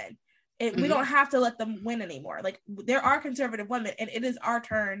liberal women. We don't have to let them win anymore. Like, there are conservative women, and it is our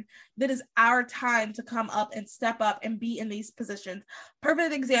turn. That is our time to come up and step up and be in these positions.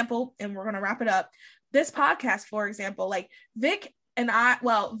 Perfect example, and we're going to wrap it up. This podcast, for example, like Vic and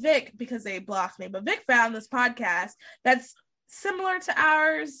Vic, because they blocked me, but Vic found this podcast that's similar to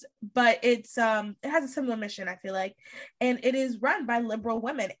ours, but it has a similar mission, I feel like, and it is run by liberal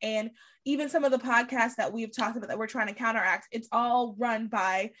women. And even some of the podcasts that we've talked about that we're trying to counteract, it's all run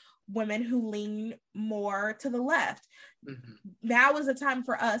by women who lean more to the left. Now is the time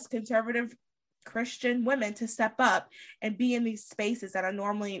for us conservative Christian women to step up and be in these spaces that are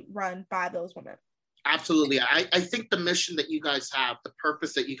normally run by those women. Absolutely. I think the mission that you guys have, the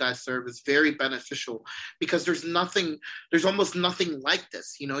purpose that you guys serve, is very beneficial, because there's almost nothing like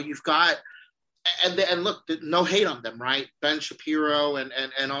this. You know, you've got, and look, no hate on them, right? Ben Shapiro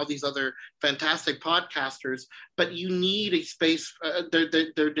and all these other fantastic podcasters, but you need a space.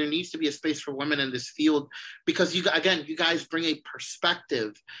 There needs to be a space for women in this field, because you guys bring a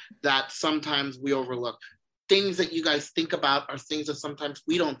perspective that sometimes we overlook. Things that you guys think about are things that sometimes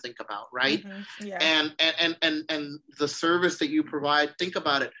we don't think about, right? Yeah. And the service that you provide, think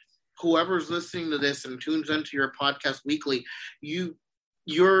about it. Whoever's listening to this and tunes into your podcast weekly,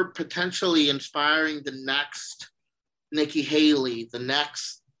 you're potentially inspiring the next Nikki Haley, the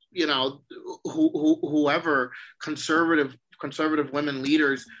next, whoever conservative women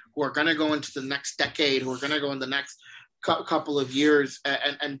leaders who are going to go into the next decade, who are going to go in the next couple of years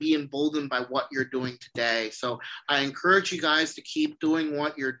and be emboldened by what you're doing today. So I encourage you guys to keep doing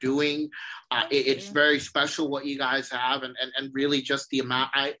what you're doing. It's very special what you guys have, and really just the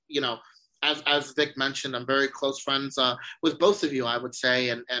amount. As Vic mentioned, I'm very close friends with both of you, I would say,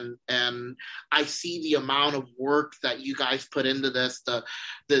 and I see the amount of work that you guys put into this,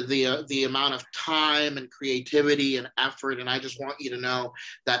 the amount of time and creativity and effort, and I just want you to know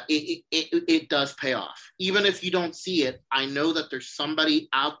that it does pay off. Even if you don't see it, I know that there's somebody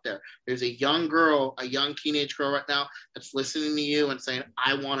out there. There's a young teenage girl right now that's listening to you and saying,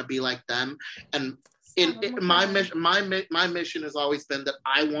 I want to be like them. And my mission has always been that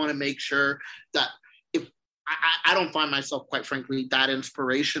I want to make sure that if I don't find myself, quite frankly, that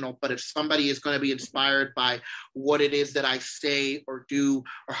inspirational, but if somebody is going to be inspired by what it is that I say or do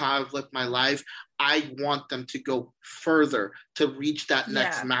or how I've lived my life, I want them to go further to reach that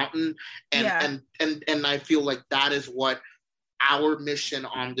next mountain. And I feel like that is what our mission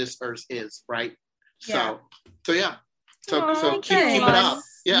on this earth is, right? So yeah. So keep it up.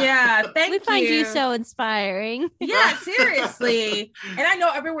 Yeah, thank you. We find you so inspiring. Yeah, seriously. And I know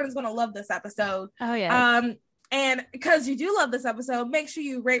everyone is going to love this episode. Oh, yeah. And because you do love this episode, make sure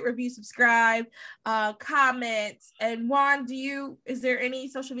you rate, review, subscribe, comment. And Juan, is there any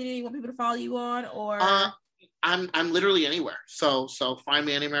social media you want people to follow you on, or? I'm literally anywhere. So find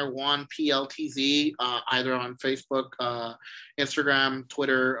me anywhere. Juan PLTZ, either on Facebook, Instagram,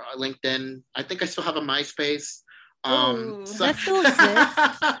 Twitter, LinkedIn. I think I still have a MySpace. That still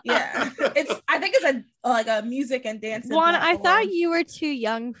exists. Yeah, I think it's like a music and dance. Juan, I thought you were too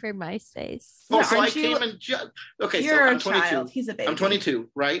young for MySpace. Oh, Yeah, so I aren't you- came in okay, You're so I'm a 22. child. He's a baby. I'm 22,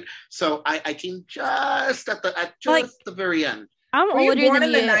 right? So I came just at Like, the very end. I'm Were you older born than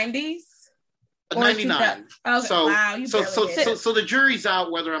in you. the 90s? Or 99. Okay, So wow, you so barely made it. so the jury's out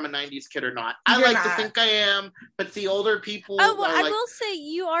whether I'm a 90s kid or not. I You're like to not. think I am, but the older people Oh, well, are I like, will say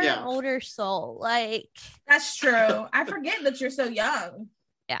you are Yeah. an older soul. Like, That's true. I forget that you're so young.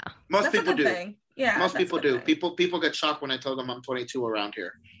 most That's a people good do. thing. Yeah, Most that's a people good do. thing. People get shocked when I tell them I'm 22 around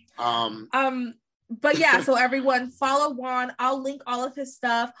here. But yeah, so everyone follow Juan. I'll link all of his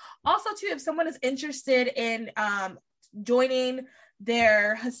stuff. Also, too, if someone is interested in joining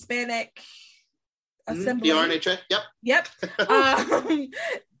their Hispanic assembly, The RNHA. Yep.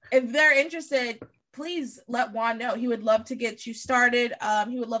 if they're interested, please let Juan know. He would love to get you started.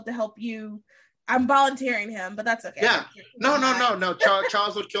 He would love to help you. I'm volunteering him, but that's okay. Yeah. No.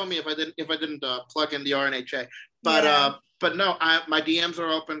 Charles would kill me if I didn't plug in the RNHA. But Yeah. but no, my DMs are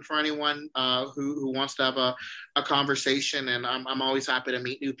open for anyone who wants to have a conversation, and I'm always happy to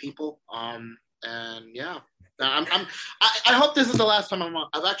meet new people. And yeah. I hope this is the last time I'm on.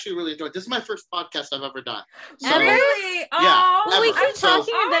 I've actually really enjoyed. This is my first podcast I've ever done. So, Really? Yeah. Oh, well, we ever. keep So-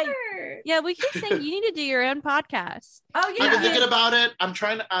 talking about. honored. Yeah, we keep saying you need to do your own podcast. Oh I've been yeah. thinking about it. I'm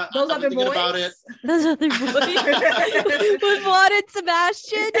trying to. Those I've other been thinking boys. about it. Those other boys with Juan and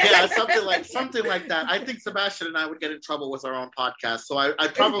Sebastian. Yeah, something like that. I think Sebastian and I would get in trouble with our own podcast, so I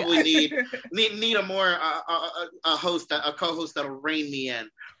probably need a more a co-host that'll rein me in,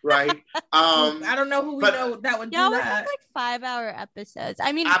 right? I don't know who we but- know that would do Y'all would have that. like 5-hour episodes.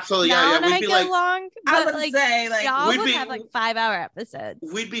 I mean, Absolutely, Mel yeah. and We'd I be go like, long, I but would like say like y'all We'd would be- have like 5-hour episodes.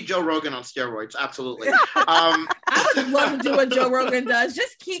 we'd be Joe Rogan on steroids. Absolutely. I would love to do what Joe Rogan does.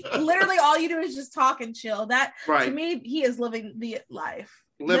 Just keep literally all you do is just talk and chill. That to Right. me, he is living the life.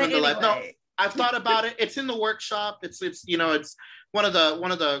 Living But the life. No, anyway. I've thought about it. It's in the workshop. It's it's one of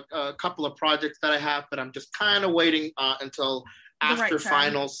the couple of projects that I have, but I'm just kind of waiting until The right after time.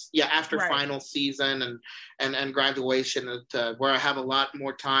 finals. Yeah, after Right. final season and graduation, where I have a lot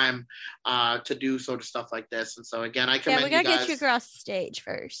more time to do sort of stuff like this. And so again, I Yeah, commend we gotta you guys. get you across the stage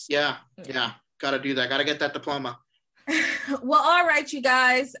first. Yeah, got to do that. Got to get that diploma. Well, all right, you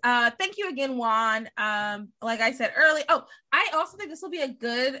guys. Thank you again, Juan. Like I said earlier. Oh, I also think this will be a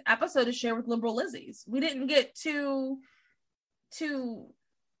good episode to share with Liberal Lizzies. We didn't get too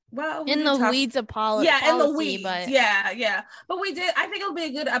well we In did the talk- weeds of policy. Yeah, in the weeds. But Yeah. But we did. I think it'll be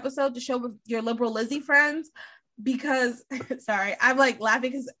a good episode to show with your Liberal Lizzie friends because, sorry, I'm like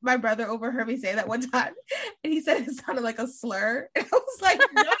laughing because my brother overheard me say that one time and he said it sounded like a slur. And I was like,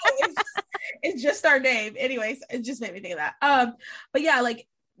 no, it's just our name. Anyways, it just made me think of that. But yeah, like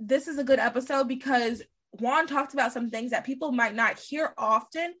this is a good episode because Juan talked about some things that people might not hear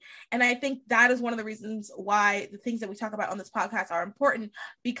often. And I think that is one of the reasons why the things that we talk about on this podcast are important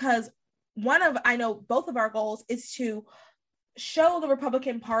because I know both of our goals is to show the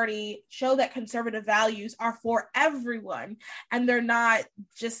Republican Party, show that conservative values are for everyone. And they're not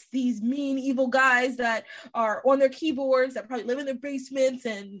just these mean, evil guys that are on their keyboards that probably live in their basements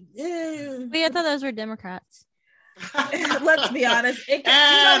and I thought those were Democrats. let's be honest. And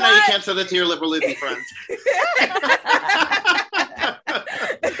now you can't say that to your liberal Lizzie friends.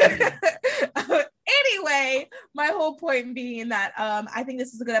 Anyway, my whole point being that I think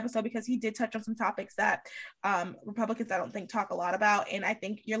this is a good episode because he did touch on some topics that Republicans I don't think talk a lot about, and I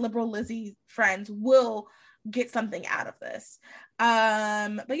think your liberal Lizzie friends will get something out of this.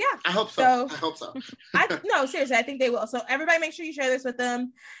 But yeah, I hope so. No, seriously, I think they will. So everybody, make sure you share this with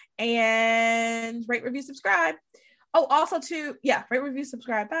them and rate, review, subscribe. Oh, also rate, review,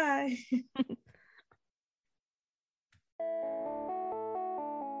 subscribe. Bye.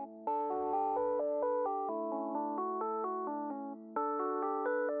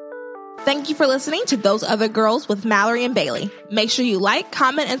 Thank you for listening to Those Other Girls with Mallory and Bailey. Make sure you like,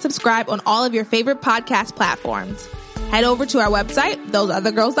 comment, and subscribe on all of your favorite podcast platforms. Head over to our website,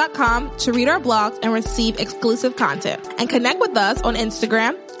 thoseothergirls.com, to read our blogs and receive exclusive content. And connect with us on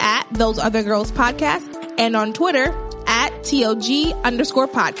Instagram at Those Other Girls Podcast and on Twitter at TOG_podcast.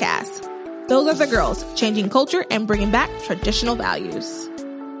 Those Other Girls, changing culture and bringing back traditional values.